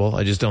impossible.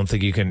 I just don't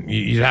think you can.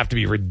 You'd have to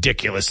be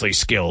ridiculously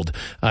skilled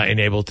and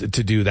able to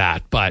do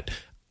that. But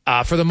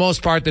for the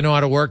most part, they know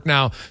how to work.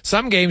 Now,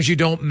 some games you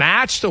don't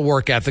match the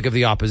work ethic of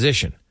the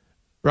opposition.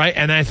 Right.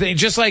 And I think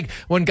just like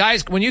when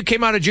you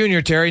came out of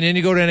junior, Terry, and then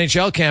you go to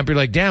NHL camp, you're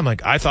like, damn,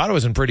 like I thought I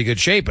was in pretty good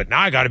shape, but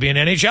now I got to be in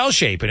NHL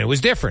shape. And it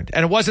was different.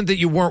 And it wasn't that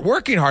you weren't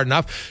working hard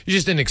enough. You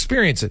just didn't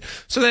experience it.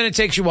 So then it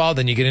takes you a while.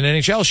 Then you get in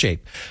NHL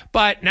shape.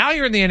 But now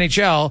you're in the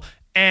NHL.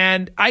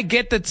 And I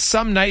get that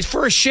some nights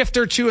for a shift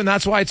or two, and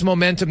that's why it's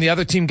momentum. The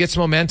other team gets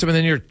momentum, and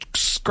then you're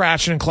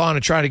scratching and clawing to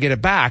try to get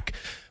it back.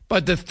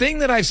 But the thing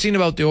that I've seen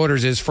about the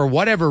Oilers is, for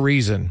whatever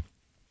reason,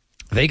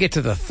 they get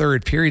to the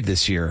third period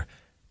this year.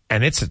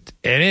 And it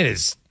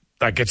is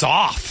like it's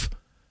off.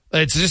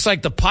 It's just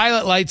like the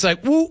pilot light's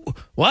like, woo,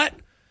 what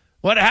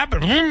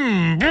happened?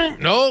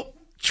 No,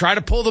 try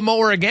to pull the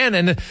mower again.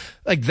 And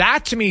like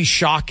that to me is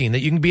shocking that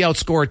you can be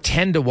outscored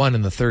 10-1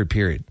 in the third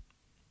period.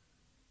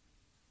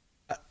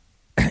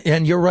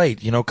 And you're right.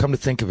 Come to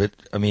think of it,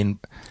 I mean,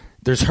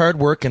 there's hard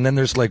work, and then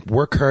there's like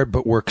work hard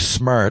but work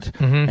smart,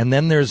 and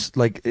then there's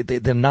like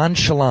the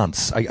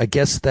nonchalance. I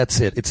guess that's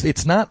it.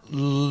 It's not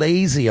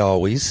lazy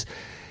always.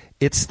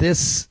 It's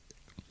this.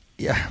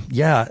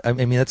 Yeah. I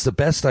mean, that's the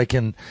best I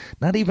can.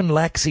 Not even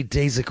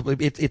lackadaisical.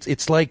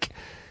 It's like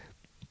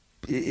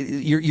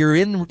you're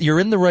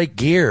in the right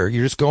gear.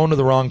 You're just going to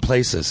the wrong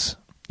places.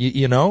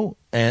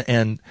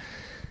 And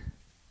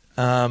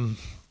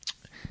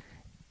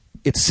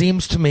it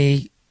seems to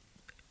me,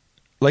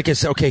 like I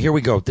said, okay, here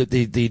we go.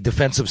 The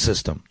defensive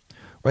system,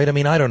 right? I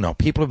mean, I don't know.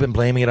 People have been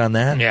blaming it on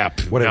that. Yeah,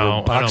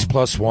 whatever. Box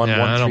plus 1,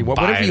 1, 3,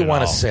 whatever you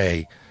want to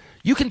say.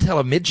 You can tell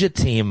a midget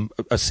team,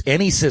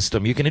 any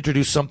system, you can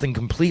introduce something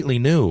completely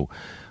new.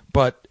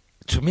 But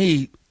to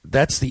me,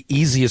 that's the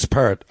easiest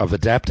part of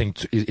adapting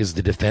is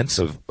the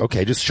defensive.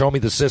 Okay, just show me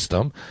the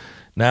system.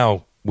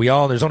 Now,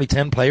 there's only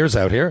 10 players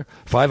out here,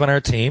 5 on our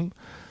team.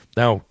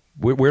 Now,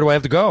 where do I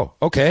have to go?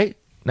 Okay,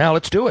 now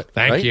let's do it.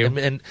 Thank you.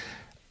 And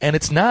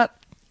it's not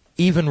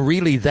even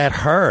really that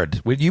hard.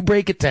 When you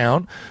break it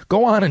down,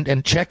 go on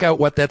and check out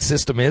what that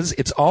system is.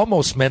 It's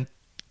almost meant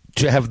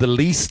to have the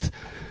least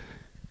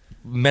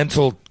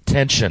mental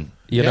tension,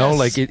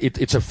 like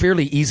it's a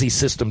fairly easy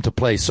system to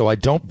play. So I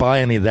don't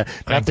buy any of that.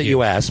 Not that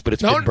you asked, but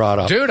it's been brought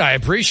up. Dude, I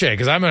appreciate it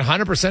because I'm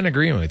 100%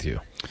 agreeing with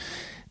you.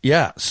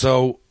 Yeah.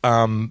 So,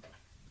 and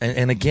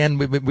again,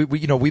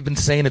 we've been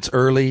saying it's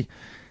early.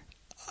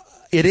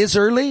 It is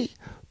early,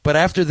 but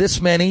after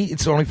this many,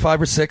 it's only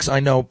 5 or 6.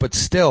 I know, but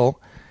still,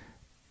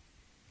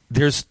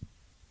 there's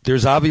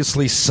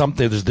obviously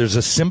something. There's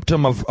a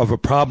symptom of a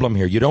problem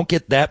here. You don't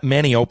get that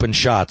many open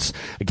shots.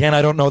 Again,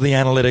 I don't know the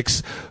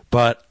analytics,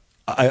 but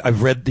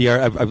I've read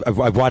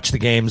I've watched the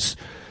games.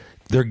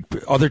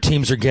 Other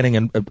teams are getting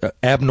an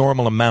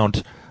abnormal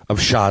amount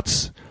of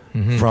shots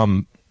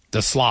from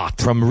the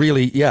slot. From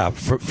really,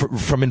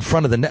 from in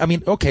front of the net. I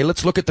mean, okay,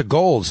 let's look at the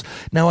goals.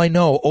 Now, I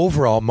know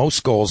overall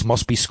most goals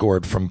must be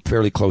scored from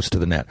fairly close to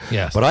the net.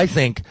 Yes. But I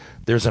think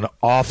there's an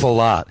awful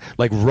lot,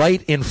 like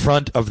right in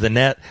front of the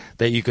net,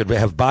 that you could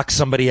have boxed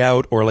somebody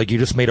out, or like you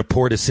just made a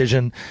poor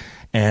decision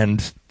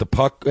and the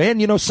puck.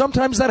 And,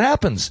 sometimes that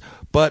happens.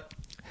 But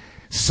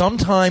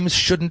sometimes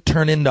shouldn't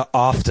turn into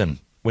often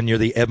when you're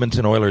the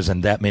Edmonton Oilers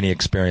and that many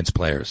experienced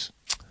players.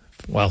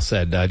 Well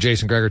said.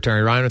 Jason Gregor,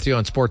 Terry Ryan with you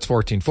on Sports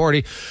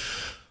 1440.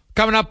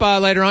 Coming up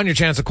later on, your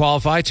chance to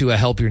qualify to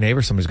help your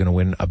neighbor. Somebody's going to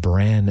win a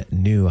brand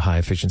new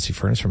high-efficiency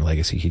furnace from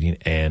Legacy Heating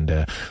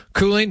and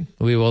Cooling.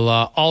 We will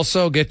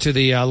also get to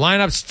the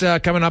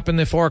lineups coming up in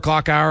the 4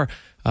 o'clock hour.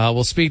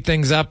 We'll speed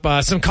things up.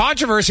 Some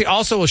controversy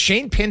also with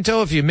Shane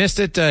Pinto. If you missed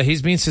it,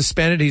 he's being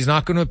suspended. He's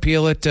not going to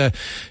appeal it.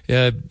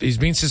 He's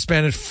being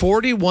suspended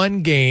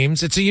 41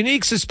 games. It's a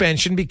unique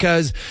suspension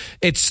because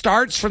it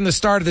starts from the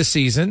start of the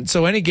season.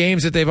 So any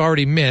games that they've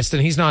already missed,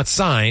 and he's not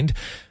signed,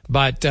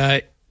 but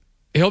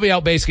he'll be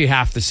out basically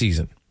half the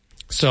season.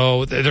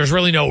 So there's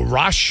really no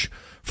rush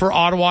for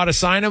Ottawa to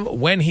sign him.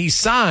 When he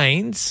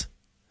signs,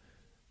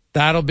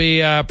 that'll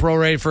be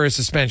prorated for his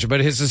suspension. But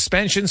his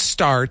suspension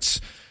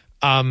starts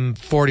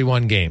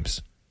 41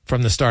 games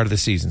from the start of the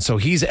season. So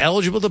he's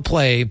eligible to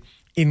play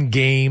in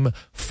game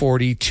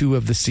 42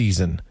 of the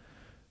season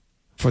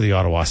for the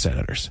Ottawa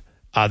Senators.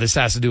 This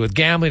has to do with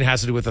gambling. It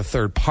has to do with a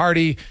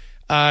third-party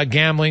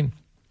gambling.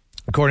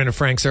 According to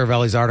Frank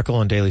Saravelli's article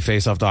on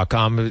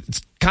dailyfaceoff.com,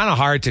 it's kind of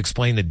hard to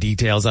explain the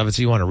details of it,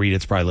 so you want to read it.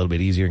 It's probably a little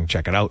bit easier. You can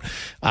check it out.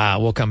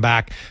 We'll come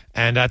back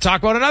and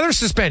talk about another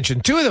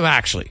suspension. 2 of them,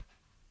 actually.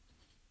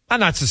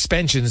 Not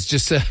suspensions,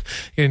 just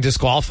getting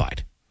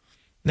disqualified.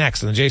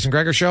 Next on the Jason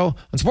Gregor Show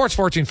on Sports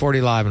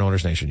 1440 Live and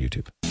Owners Nation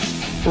YouTube.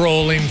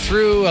 Rolling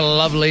through a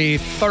lovely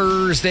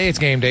Thursday. It's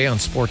game day on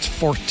Sports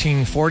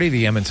 1440.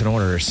 The Edmonton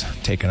Oilers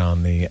taking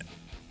on the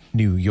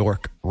New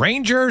York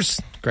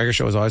Rangers. Gregor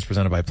Show is always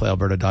presented by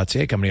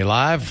PlayAlberta.ca, coming to you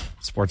live,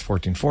 Sports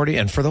 1440.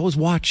 And for those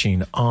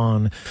watching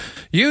on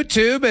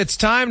YouTube, it's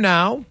time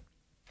now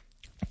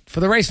for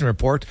the Racing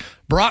Report,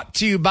 brought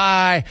to you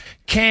by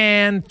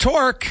Can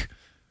Torque.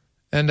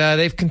 And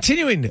they've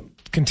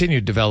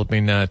continued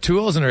developing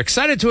tools and are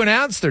excited to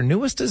announce their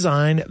newest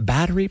design,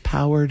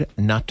 battery-powered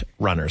nut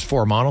runners.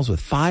 4 models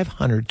with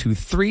 500 to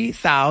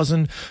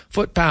 3,000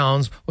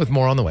 foot-pounds, with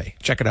more on the way.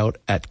 Check it out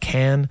at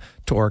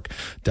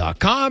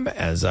cantorque.com.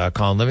 As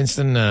Colin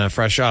Livingston,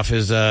 fresh off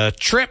his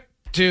trip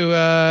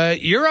to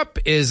Europe,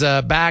 is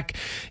back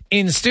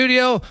in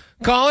studio.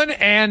 Colin,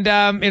 and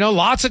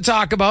lots to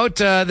talk about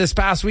this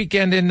past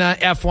weekend in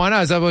F1.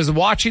 As I was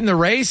watching the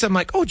race, I'm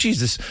like, oh,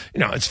 Jesus,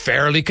 it's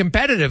fairly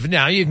competitive.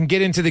 Now you can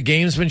get into the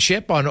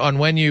gamesmanship on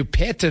when you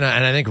pit, and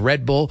I think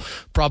Red Bull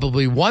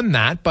probably won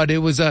that. But it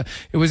was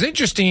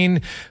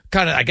interesting.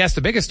 Kind of, I guess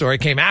the biggest story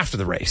came after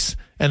the race,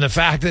 and the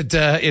fact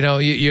that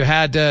you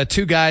had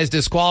 2 guys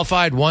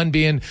disqualified, one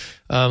being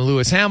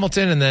Lewis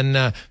Hamilton, and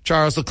then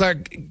Charles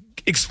Leclerc.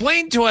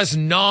 Explain to us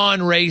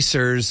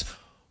non-racers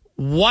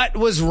what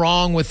was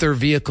wrong with their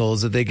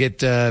vehicles that they get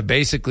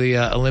basically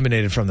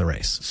eliminated from the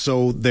race.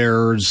 So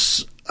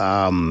there's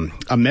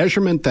a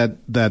measurement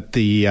that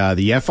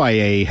the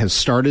FIA has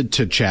started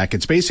to check.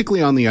 It's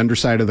basically on the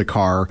underside of the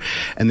car,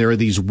 and there are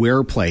these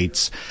wear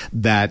plates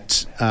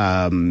that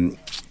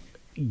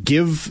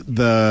give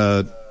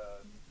the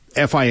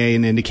FIA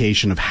an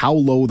indication of how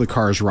low the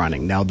car is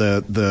running. Now,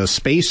 the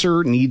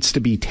spacer needs to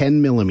be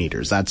 10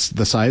 millimeters. That's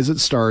the size it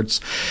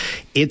starts.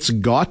 It's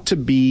got to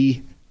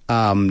be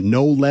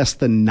no less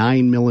than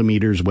 9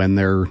 millimeters when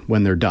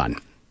they're done.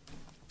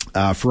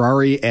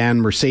 Ferrari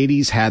and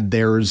Mercedes had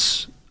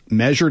theirs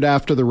measured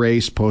after the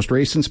race,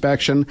 post-race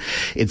inspection.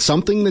 It's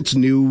something that's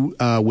new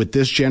with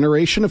this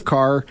generation of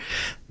car.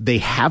 They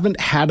haven't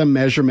had a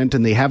measurement,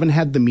 and they haven't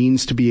had the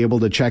means to be able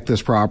to check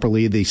this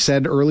properly. They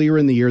said earlier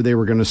in the year they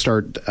were going to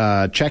start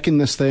checking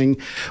this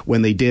thing.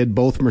 When they did,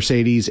 both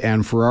Mercedes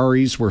and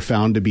Ferraris were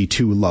found to be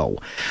too low.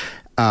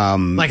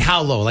 Like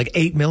how low? Like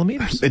 8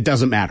 millimeters? It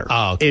doesn't matter.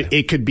 Oh, okay.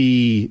 It could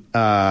be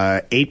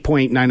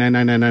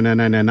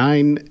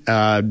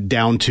 8.9999999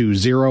 down to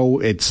 0.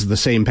 It's the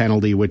same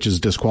penalty, which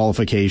is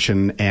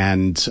disqualification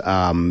and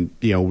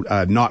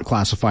not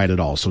classified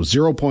at all. So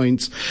 0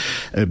 points.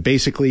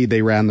 Basically,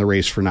 they ran the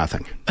race for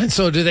nothing. And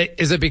so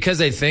is it because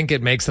they think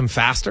it makes them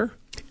faster?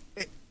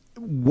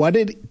 What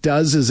it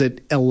does is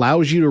it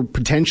allows you to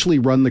potentially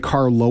run the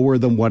car lower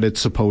than what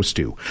it's supposed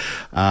to.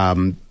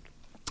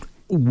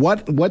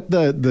 What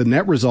the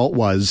net result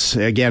was,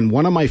 again,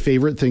 one of my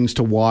favorite things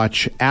to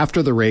watch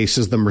after the race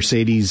is the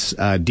Mercedes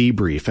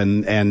debrief.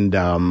 And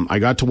I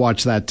got to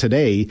watch that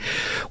today,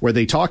 where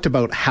they talked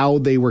about how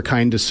they were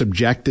kind of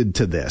subjected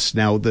to this.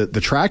 Now,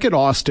 the track at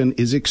Austin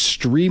is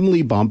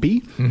extremely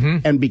bumpy. Mm-hmm.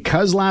 And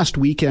because last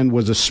weekend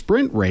was a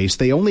sprint race,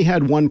 they only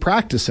had 1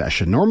 practice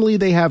session. Normally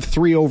they have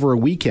 3 over a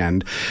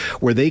weekend,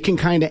 where they can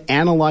kind of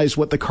analyze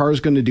what the car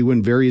is going to do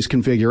in various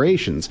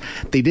configurations.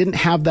 They didn't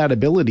have that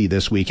ability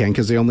this weekend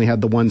because they only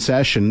had the 1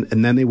 session,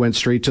 and then they went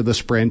straight to the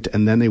sprint,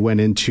 and then they went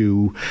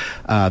into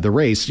the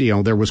race.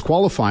 There was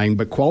qualifying,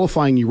 but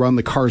qualifying, you run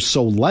the cars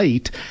so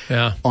light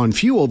on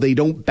fuel, they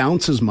don't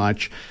bounce as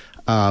much.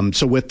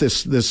 So with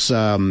this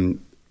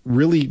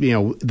really,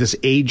 this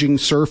aging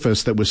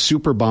surface that was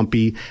super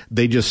bumpy,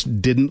 they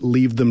just didn't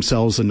leave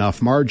themselves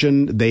enough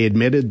margin. They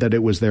admitted that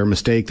it was their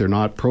mistake. They're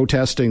not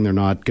protesting. They're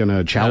not going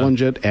to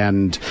challenge it.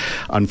 And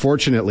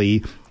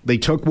unfortunately, they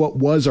took what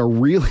was a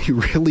really,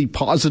 really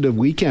positive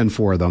weekend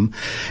for them.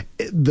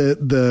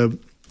 The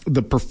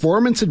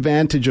performance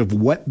advantage of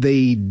what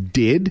they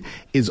did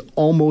is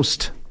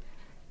almost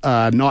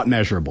not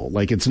measurable.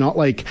 Like, it's not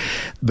like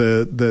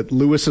the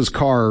Lewis's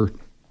car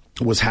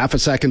was half a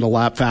second a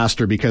lap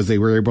faster because they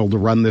were able to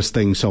run this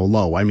thing so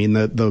low. I mean,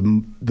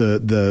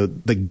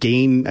 the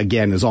gain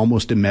again is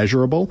almost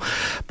immeasurable,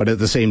 but at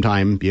the same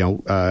time,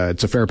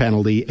 it's a fair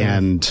penalty,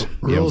 and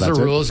rules are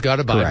rules. Got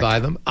to abide by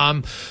them.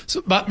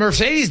 But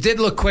Mercedes did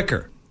look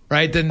quicker,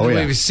 right, than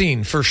we've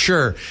seen for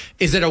sure.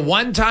 Is it a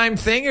one-time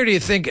thing, or do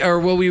you think, or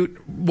we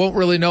won't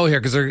really know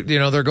here because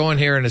they're going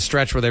here in a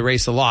stretch where they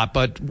race a lot?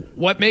 But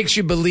what makes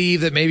you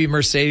believe that maybe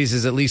Mercedes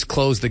has at least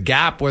closed the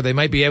gap where they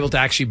might be able to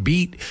actually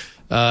beat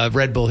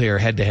Red Bull here,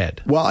 head to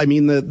head? Well, I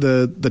mean,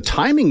 the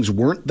timings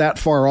weren't that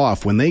far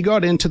off when they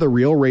got into the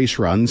real race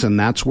runs, and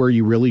that's where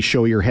you really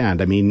show your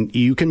hand. I mean,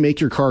 you can make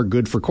your car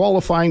good for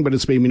qualifying, but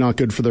it's maybe not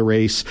good for the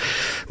race.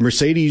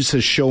 Mercedes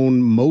has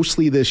shown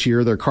mostly this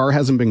year their car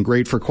hasn't been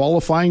great for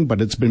qualifying,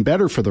 but it's been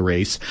better for the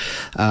race.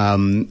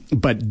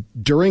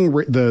 But during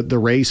the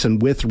race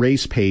and with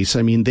race pace,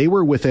 I mean, they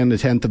were within a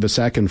tenth of a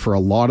second for a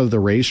lot of the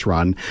race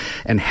run,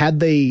 and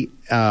had they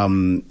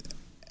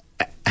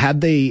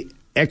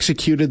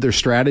executed their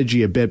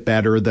strategy a bit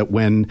better, that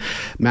when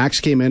Max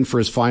came in for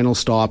his final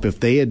stop, if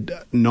they had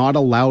not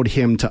allowed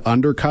him to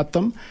undercut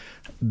them,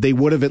 they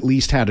would have at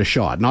least had a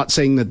shot. Not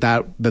saying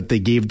that they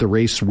gave the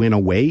race win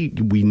away.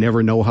 We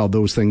never know how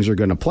those things are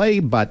going to play,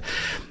 but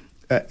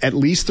at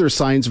least there's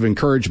signs of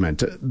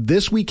encouragement.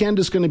 This weekend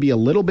is going to be a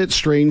little bit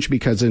strange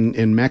because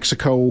in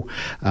Mexico,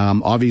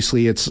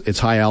 obviously it's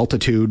high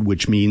altitude,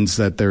 which means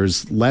that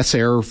there's less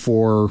air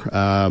for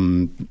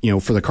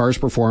the car's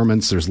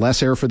performance. There's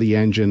less air for the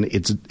engine.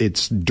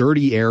 It's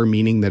dirty air,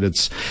 meaning that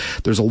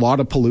there's a lot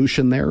of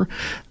pollution there.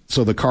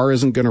 So the car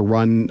isn't going to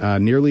run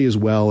nearly as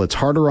well. It's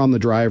harder on the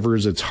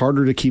drivers. It's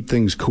harder to keep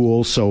things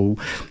cool. So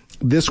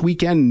this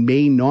weekend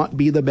may not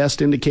be the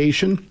best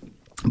indication,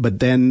 but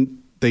then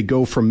they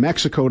go from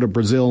Mexico to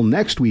Brazil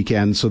next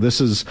weekend. So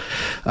this is,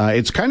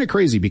 it's kind of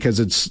crazy because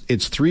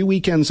it's 3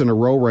 weekends in a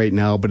row right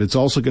now, but it's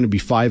also going to be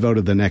 5 out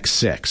of the next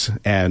 6.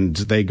 And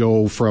they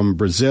go from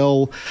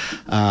Brazil,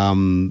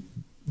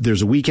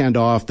 there's a weekend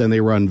off, then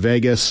they run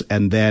Vegas,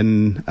 and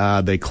then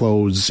they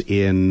close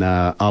in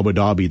Abu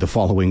Dhabi the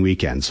following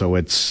weekend. So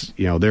it's,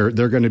 they're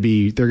going to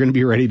be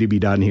ready to be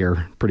done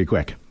here pretty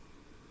quick.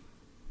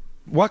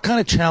 What kind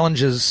of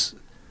challenges?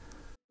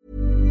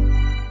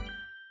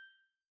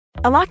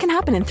 A lot can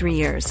happen in 3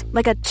 years,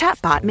 like a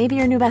chatbot may be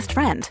your new best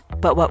friend.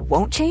 But what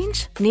won't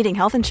change? Needing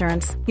health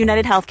insurance.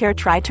 United Healthcare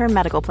Tri-Term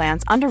Medical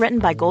Plans, underwritten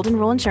by Golden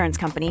Rule Insurance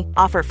Company,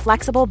 offer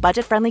flexible,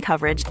 budget-friendly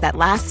coverage that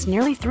lasts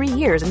nearly 3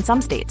 years in some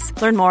states.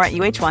 Learn more at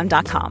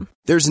uh1.com.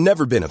 There's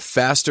never been a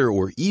faster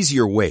or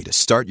easier way to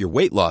start your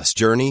weight loss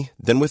journey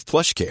than with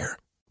PlushCare.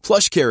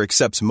 PlushCare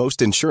accepts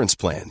most insurance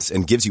plans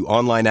and gives you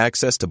online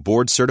access to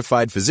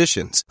board-certified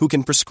physicians who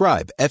can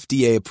prescribe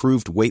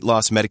FDA-approved weight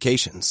loss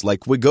medications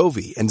like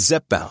Wegovy and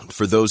Zepbound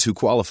for those who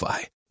qualify.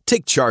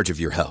 Take charge of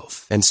your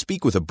health and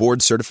speak with a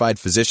board-certified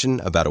physician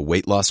about a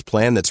weight loss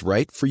plan that's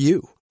right for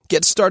you.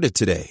 Get started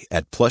today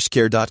at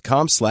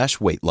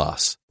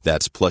plushcare.com/weight-loss.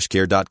 That's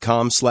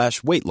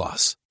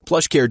plushcare.com/weight-loss.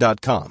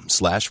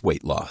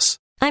 plushcare.com/weight-loss.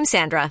 I'm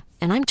Sandra,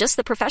 and I'm just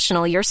the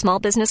professional your small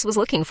business was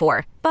looking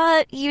for.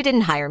 But you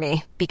didn't hire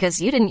me because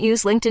you didn't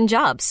use LinkedIn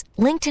Jobs.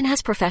 LinkedIn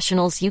has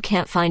professionals you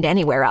can't find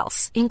anywhere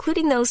else,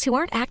 including those who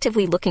aren't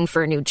actively looking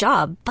for a new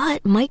job,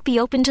 but might be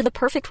open to the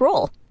perfect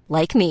role,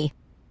 like me.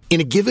 In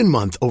a given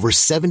month, over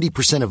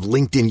 70% of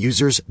LinkedIn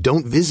users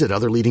don't visit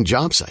other leading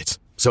job sites.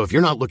 So if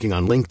you're not looking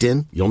on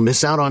LinkedIn, you'll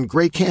miss out on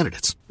great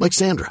candidates like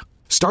Sandra.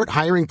 Start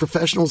hiring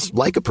professionals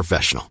like a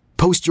professional.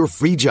 Post your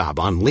free job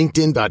on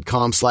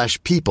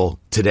linkedin.com/people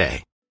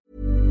today.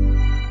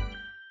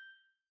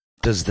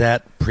 Does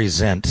that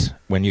present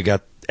when you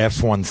got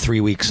F1 3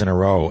 weeks in a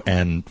row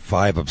and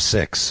 5 of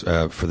 6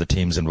 for the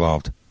teams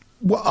involved?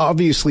 Well,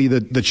 obviously,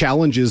 the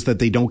challenge is that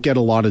they don't get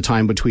a lot of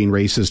time between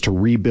races to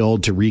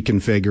rebuild, to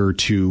reconfigure,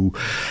 to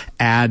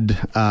add,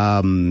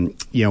 any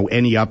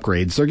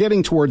upgrades. They're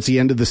getting towards the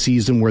end of the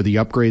season where the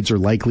upgrades are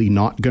likely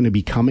not going to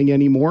be coming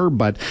anymore,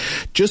 but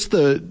just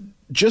the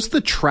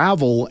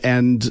travel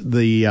and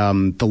the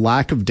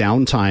lack of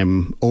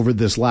downtime over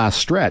this last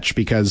stretch,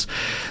 because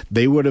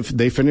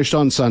they finished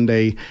on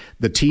Sunday.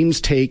 The teams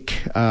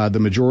take the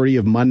majority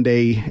of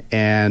Monday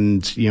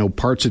and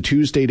parts of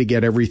Tuesday to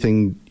get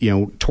everything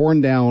torn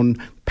down,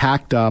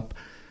 packed up,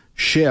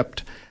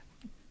 shipped.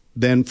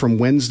 Then from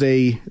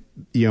Wednesday,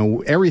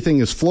 everything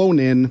is flown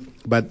in,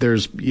 but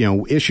there's,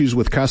 issues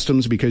with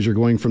customs because you're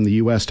going from the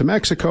U.S. to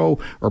Mexico,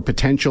 or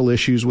potential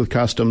issues with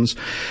customs.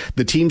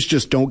 The teams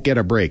just don't get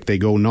a break. They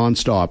go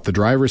nonstop. The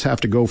drivers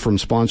have to go from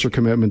sponsor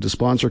commitment to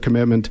sponsor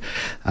commitment,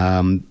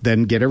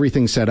 then get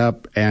everything set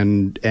up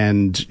and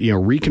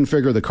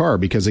reconfigure the car,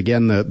 because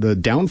again, the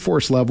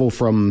downforce level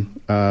from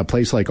a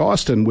place like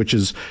Austin, which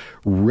is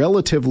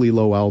relatively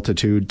low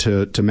altitude,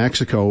 to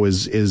Mexico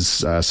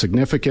is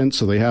significant.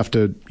 So they have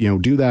to,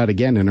 do that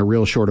again in a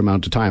real short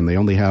amount of time. They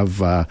only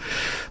have,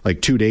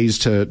 2 days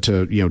to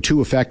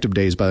 2 effective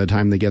days by the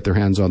time they get their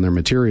hands on their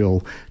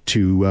material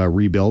to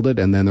rebuild it.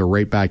 And then they're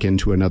right back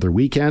into another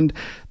weekend.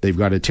 They've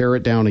got to tear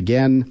it down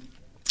again,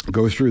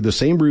 go through the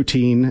same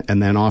routine,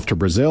 and then off to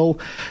Brazil.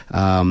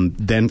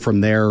 Then from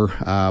there,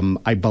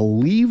 I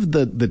believe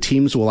that the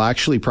teams will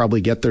actually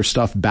probably get their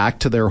stuff back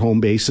to their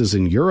home bases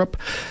in Europe,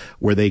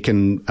 where they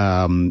can,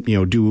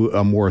 do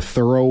a more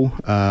thorough,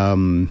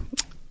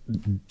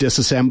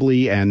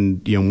 disassembly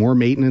and more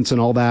maintenance and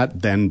all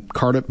that, then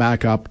cart it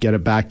back up, get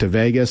it back to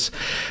Vegas,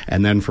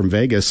 and then from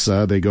Vegas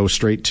they go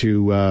straight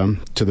to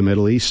the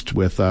Middle East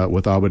with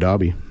Abu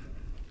Dhabi.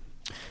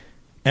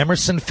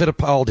 Emerson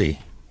Fittipaldi,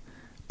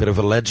 bit of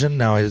a legend.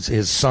 Now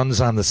his son's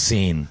on the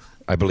scene.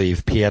 I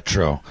believe,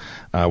 Pietro.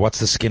 What's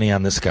the skinny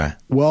on this guy?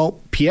 Well,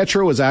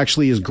 Pietro is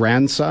actually his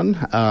grandson.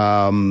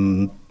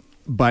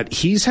 But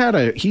he's had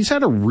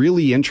a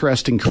really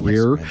interesting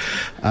career.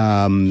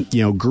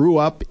 Grew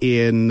up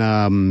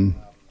in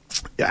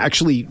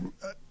actually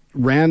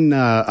ran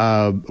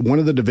one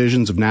of the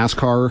divisions of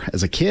NASCAR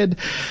as a kid.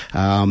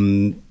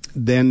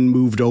 Then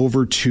moved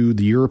over to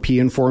the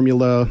European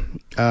Formula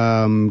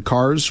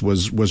cars,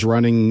 was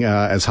running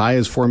as high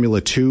as Formula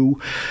 2.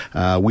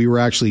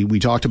 We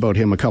talked about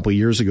him a couple of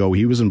years ago.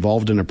 He was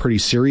involved in a pretty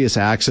serious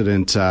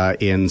accident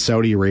in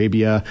Saudi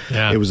Arabia.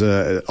 Yeah. It was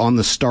on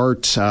the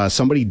start.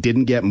 Somebody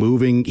didn't get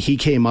moving. He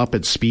came up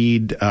at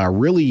speed,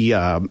 really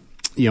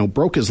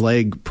broke his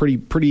leg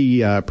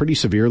pretty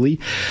severely.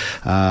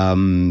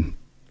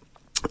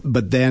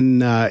 But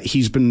then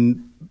he's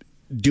been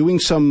doing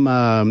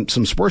some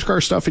sports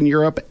car stuff in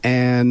Europe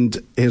and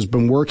has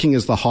been working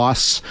as the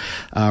Haas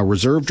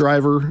reserve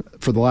driver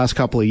for the last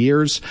couple of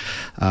years.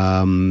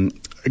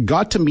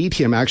 Got to meet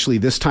him actually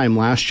this time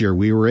last year.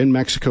 We were in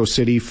Mexico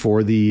City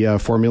for the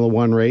Formula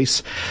One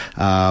race.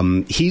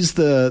 He's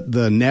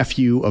the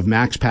nephew of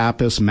Max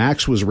Pappas.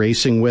 Max was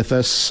racing with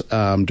us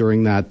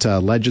during that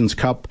Legends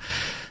Cup.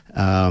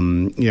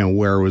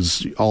 Where it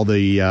was all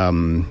the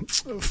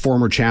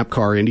former Champ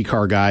Car,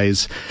 IndyCar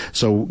guys.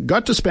 So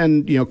got to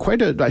spend,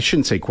 I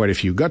shouldn't say quite a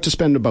few, got to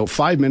spend about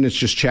 5 minutes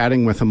just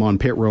chatting with him on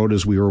pit road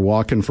as we were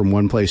walking from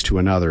one place to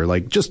another.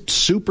 Like, just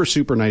super,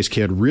 super nice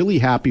kid. Really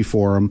happy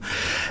for him.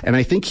 And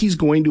I think he's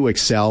going to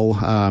excel.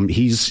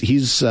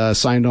 He's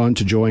signed on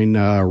to join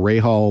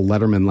Rahal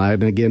Letterman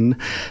Lanigan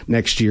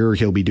next year.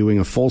 He'll be doing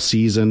a full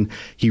season.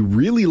 He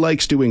really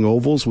likes doing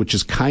ovals, which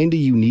is kind of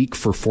unique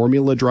for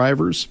formula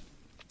drivers.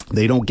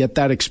 They don't get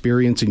that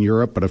experience in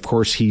Europe, but of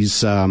course he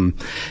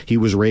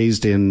was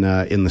raised in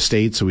the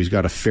States, so he's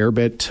got a fair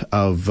bit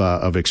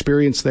of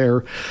experience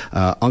there.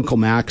 Uncle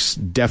Max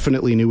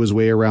definitely knew his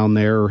way around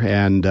there,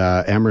 and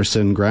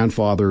Emerson,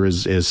 grandfather,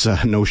 is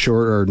no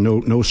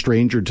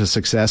stranger to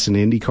success in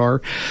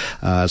IndyCar.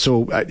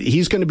 So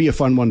he's going to be a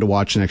fun one to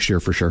watch next year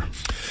for sure.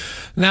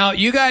 Now,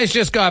 you guys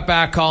just got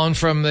back, Colin,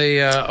 from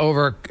the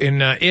over in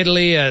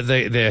Italy,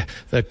 the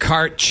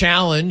kart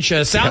challenge.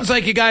 Sounds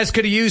like you guys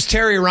could have used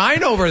Terry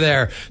Ryan over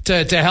there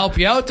to help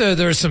you out.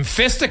 There's some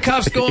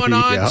fisticuffs going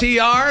on,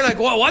 TR. Like,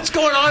 what's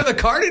going on in the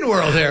karting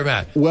world here,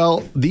 man?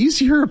 Well,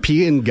 these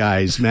European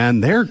guys,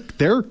 man,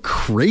 they're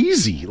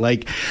crazy.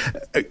 Like,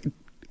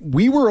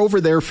 we were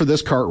over there for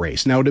this kart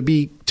race. Now, to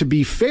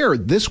be fair,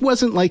 this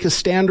wasn't like a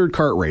standard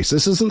kart race.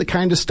 This isn't the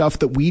kind of stuff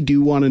that we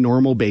do on a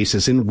normal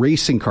basis in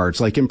racing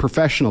karts, like in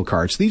professional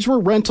karts. These were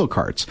rental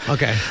karts.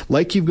 Okay.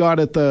 Like you've got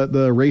at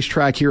the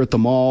racetrack here at the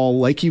mall,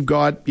 like you've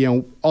got,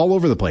 all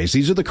over the place.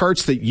 These are the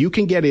karts that you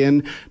can get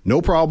in,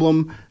 no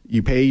problem.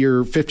 You pay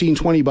your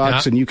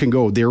 $15-$20 and you can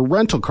go. They're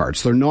rental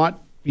karts. They're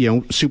not,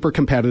 super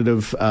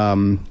competitive,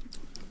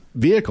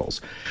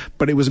 vehicles,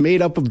 but it was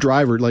made up of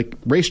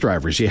race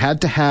drivers. You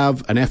had to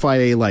have an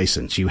FIA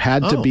license. You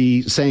had to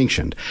be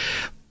sanctioned.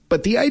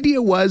 But the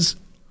idea was,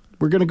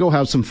 we're going to go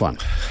have some fun.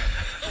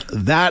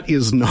 That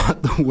is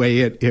not the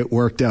way it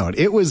worked out.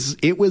 It was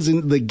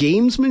in the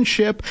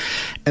gamesmanship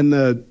and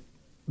the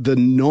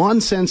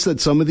nonsense that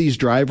some of these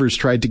drivers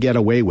tried to get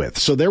away with.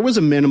 So there was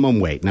a minimum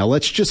weight. Now,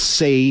 let's just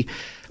say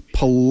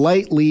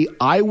politely,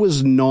 I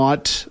was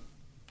not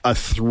a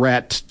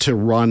threat to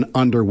run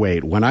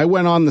underweight. When I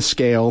went on the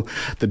scale,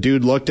 the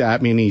dude looked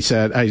at me and he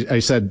said, I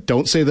said,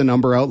 don't say the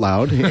number out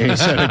loud. And he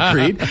said,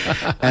 agreed.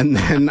 And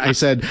then I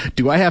said,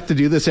 do I have to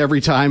do this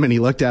every time? And he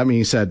looked at me and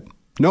he said,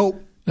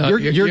 nope. You're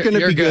going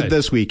to be good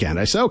this weekend.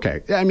 I said,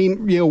 okay. I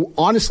mean,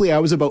 honestly, I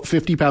was about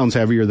 50 pounds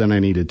heavier than I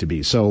needed to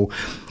be. So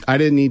I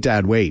didn't need to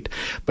add weight.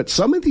 But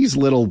some of these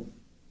little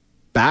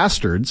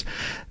bastards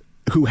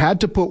who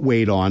had to put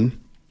weight on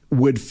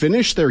would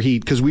finish their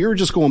heat, because we were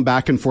just going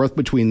back and forth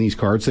between these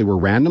carts. They were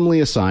randomly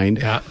assigned.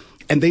 Yeah.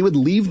 And they would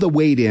leave the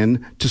weight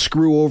in to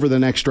screw over the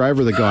next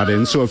driver that got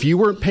in. So if you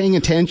weren't paying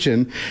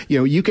attention,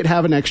 you could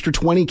have an extra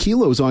 20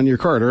 kilos on your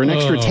cart or an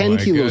extra 10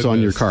 kilos on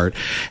your cart.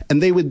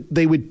 And they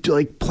would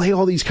like play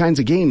all these kinds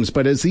of games.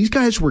 But as these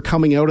guys were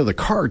coming out of the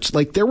carts,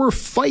 like there were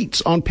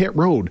fights on pit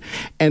road.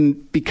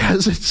 And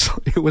because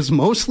it was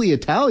mostly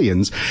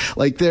Italians,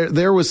 like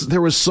there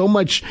was so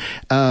much,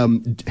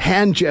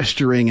 hand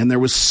gesturing and there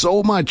was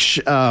so much,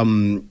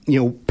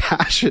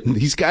 passion.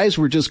 These guys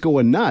were just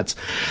going nuts.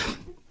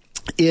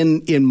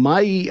 In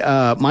my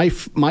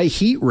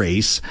heat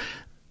race,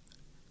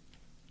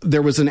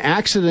 there was an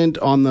accident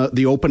on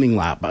the opening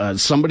lap.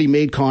 Somebody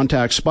made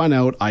contact, spun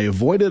out. I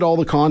avoided all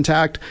the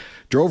contact,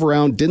 drove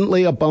around, didn't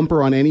lay a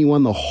bumper on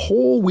anyone the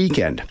whole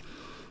weekend.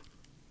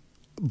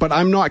 But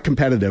I'm not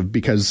competitive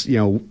because,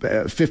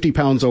 50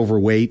 pounds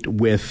overweight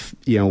with,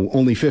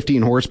 only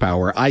 15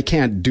 horsepower, I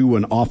can't do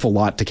an awful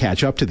lot to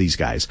catch up to these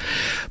guys.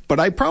 But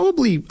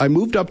I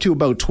moved up to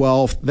about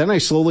 12. Then I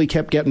slowly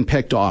kept getting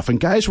picked off and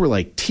guys were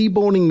like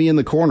T-boning me in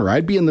the corner.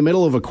 I'd be in the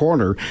middle of a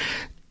corner.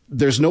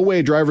 There's no way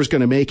a driver's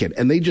going to make it.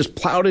 And they just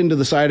plowed into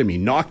the side of me,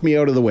 knocked me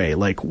out of the way.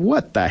 Like,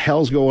 what the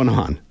hell's going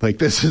on?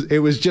 Like it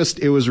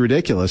was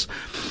ridiculous.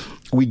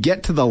 We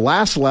get to the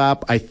last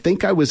lap. I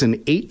think I was in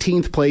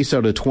 18th place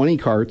out of 20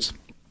 carts.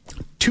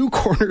 2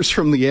 corners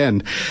from the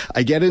end.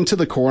 I get into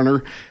the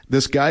corner.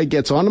 This guy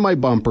gets onto my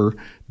bumper,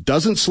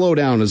 doesn't slow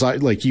down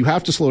you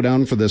have to slow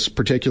down for this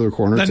particular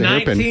corner. The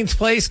 19th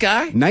place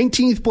guy?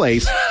 19th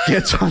place,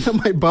 gets onto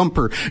my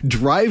bumper,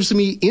 drives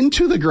me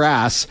into the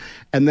grass,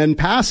 and then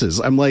passes.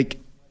 I'm like,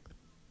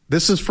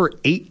 this is for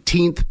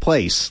 18th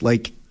place.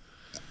 Like,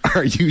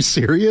 are you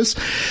serious?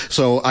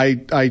 So I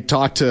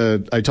talked to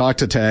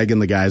Tag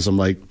and the guys. I'm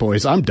like,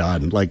 boys, I'm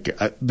done. Like,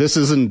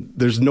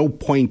 there's no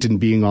point in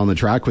being on the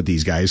track with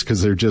these guys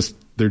because they're just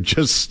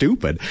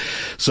stupid.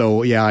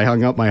 So yeah, I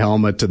hung up my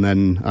helmet and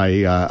then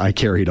I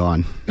carried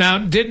on. Now,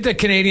 did the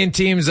Canadian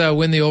teams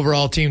win the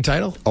overall team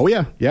title? Oh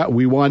yeah.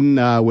 We won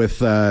with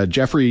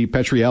Jeffrey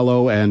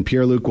Petriello and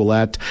Pierre-Luc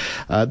Ouellette.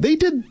 They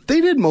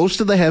did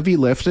most of the heavy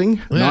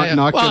lifting. Not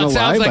well, gonna lie. It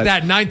sounds like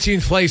that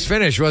 19th place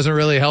finish wasn't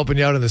really helping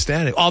you out in the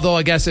standing. Although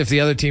I guess if the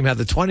other team had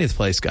the 20th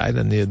place guy,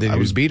 then you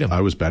beat him. I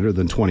was better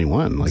than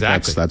 21. Like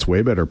exactly. That's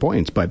way better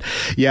points. But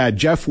yeah,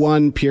 Jeff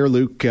won.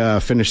 Pierre-Luc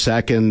finished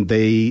second.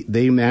 They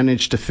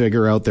managed to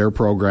figure out their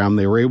program.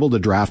 They were able to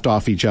draft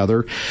off each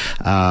other.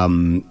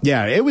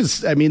 It was,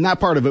 that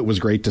part of it was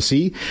great to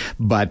see,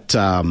 but,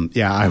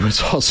 I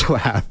was also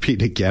happy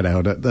to get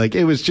out. Like,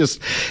 it was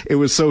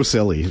so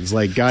silly. It's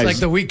like, guys. It's like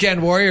the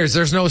Weekend Warriors.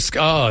 There's no,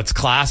 it's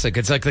classic.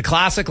 It's like the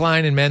classic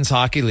line in men's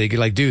hockey league. You're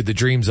like, dude, the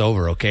dream's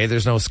over. Okay.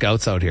 There's no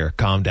scouts out here.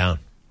 Calm down.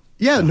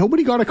 Yeah,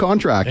 nobody got a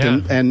contract.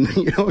 Yeah. And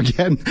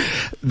again,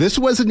 this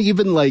wasn't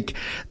even like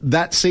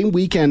that same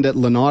weekend at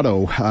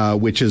Lonato,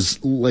 which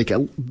is like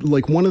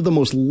one of the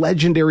most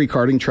legendary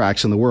karting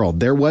tracks in the world.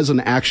 There was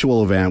an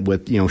actual event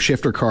with,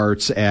 shifter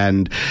karts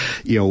and,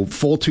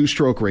 full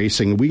 2-stroke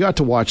racing. We got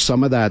to watch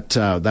some of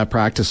that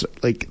practice.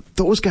 Like,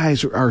 those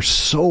guys are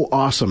so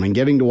awesome, and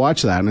getting to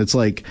watch that. And it's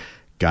like,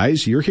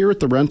 guys, you're here at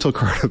the rental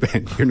car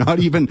event. You're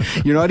not even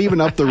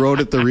up the road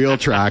at the real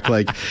track.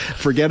 Like,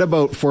 forget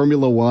about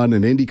Formula One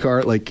and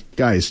IndyCar. Like,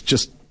 guys,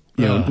 just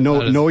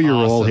know your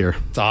role here.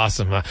 It's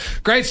awesome.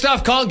 Great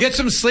stuff, Colin. Get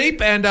some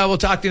sleep, and we'll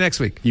talk to you next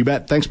week. You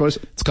bet. Thanks, boys.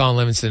 It's Colin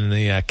Livingston in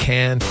the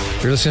can.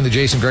 You're listening to the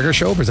Jason Gregor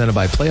Show, presented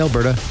by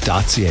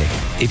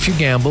PlayAlberta.ca. If you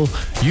gamble,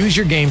 use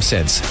your game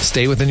sense.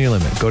 Stay within your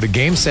limit. Go to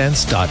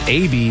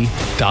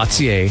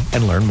gamesense.ab.ca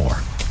and learn more.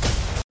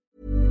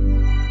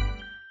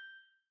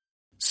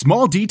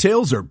 Small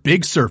details are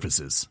big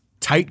surfaces.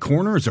 Tight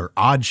corners are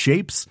odd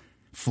shapes.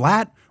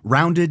 Flat,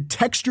 rounded,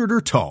 textured,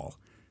 or tall.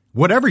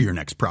 Whatever your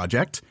next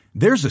project,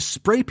 there's a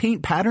spray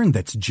paint pattern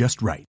that's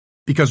just right.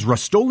 Because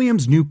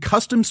Rust-Oleum's new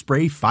Custom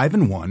Spray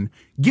 5-in-1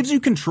 gives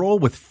you control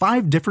with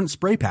 5 different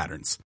spray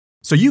patterns.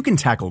 So you can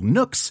tackle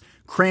nooks,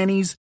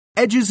 crannies,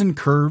 edges, and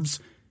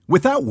curves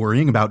without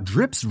worrying about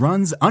drips,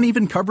 runs,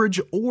 uneven coverage,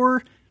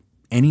 or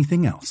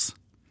anything else.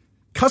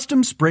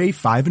 Custom Spray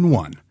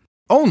 5-in-1.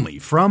 Only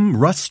from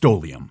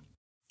Rust-Oleum.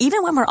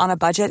 Even when we're on a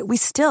budget, we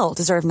still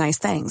deserve nice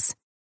things.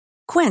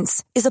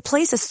 Quince is a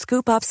place to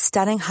scoop up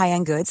stunning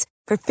high-end goods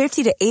for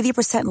 50 to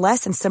 80%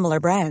 less than similar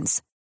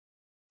brands.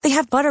 They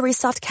have buttery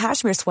soft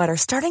cashmere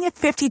sweaters starting at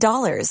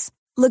 $50,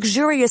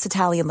 luxurious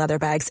Italian leather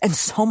bags, and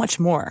so much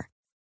more.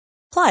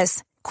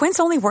 Plus, Quince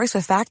only works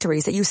with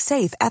factories that use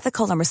safe,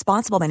 ethical, and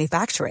responsible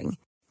manufacturing.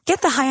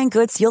 Get the high-end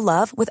goods you'll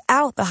love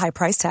without the high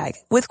price tag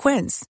with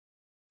Quince.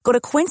 Go to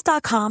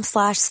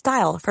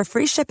quince.com/style for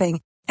free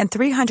shipping and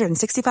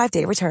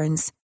 365-day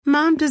returns.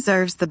 Mom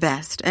deserves the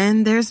best,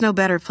 and there's no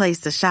better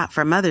place to shop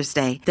for Mother's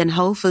Day than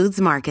Whole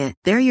Foods Market.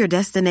 They're your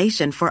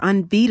destination for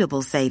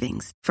unbeatable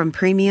savings, from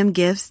premium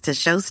gifts to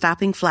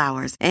show-stopping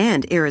flowers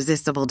and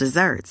irresistible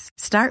desserts.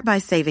 Start by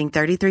saving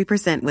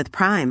 33% with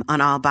Prime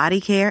on all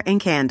body care and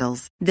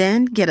candles.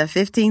 Then get a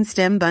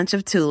 15-stem bunch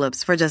of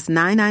tulips for just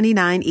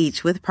 $9.99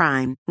 each with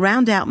Prime.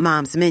 Round out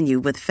Mom's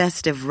menu with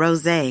festive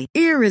rosé,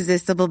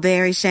 irresistible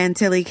berry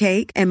chantilly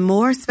cake, and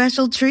more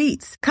special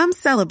treats. Come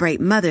celebrate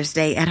Mother's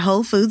Day at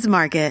Whole Foods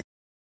Market.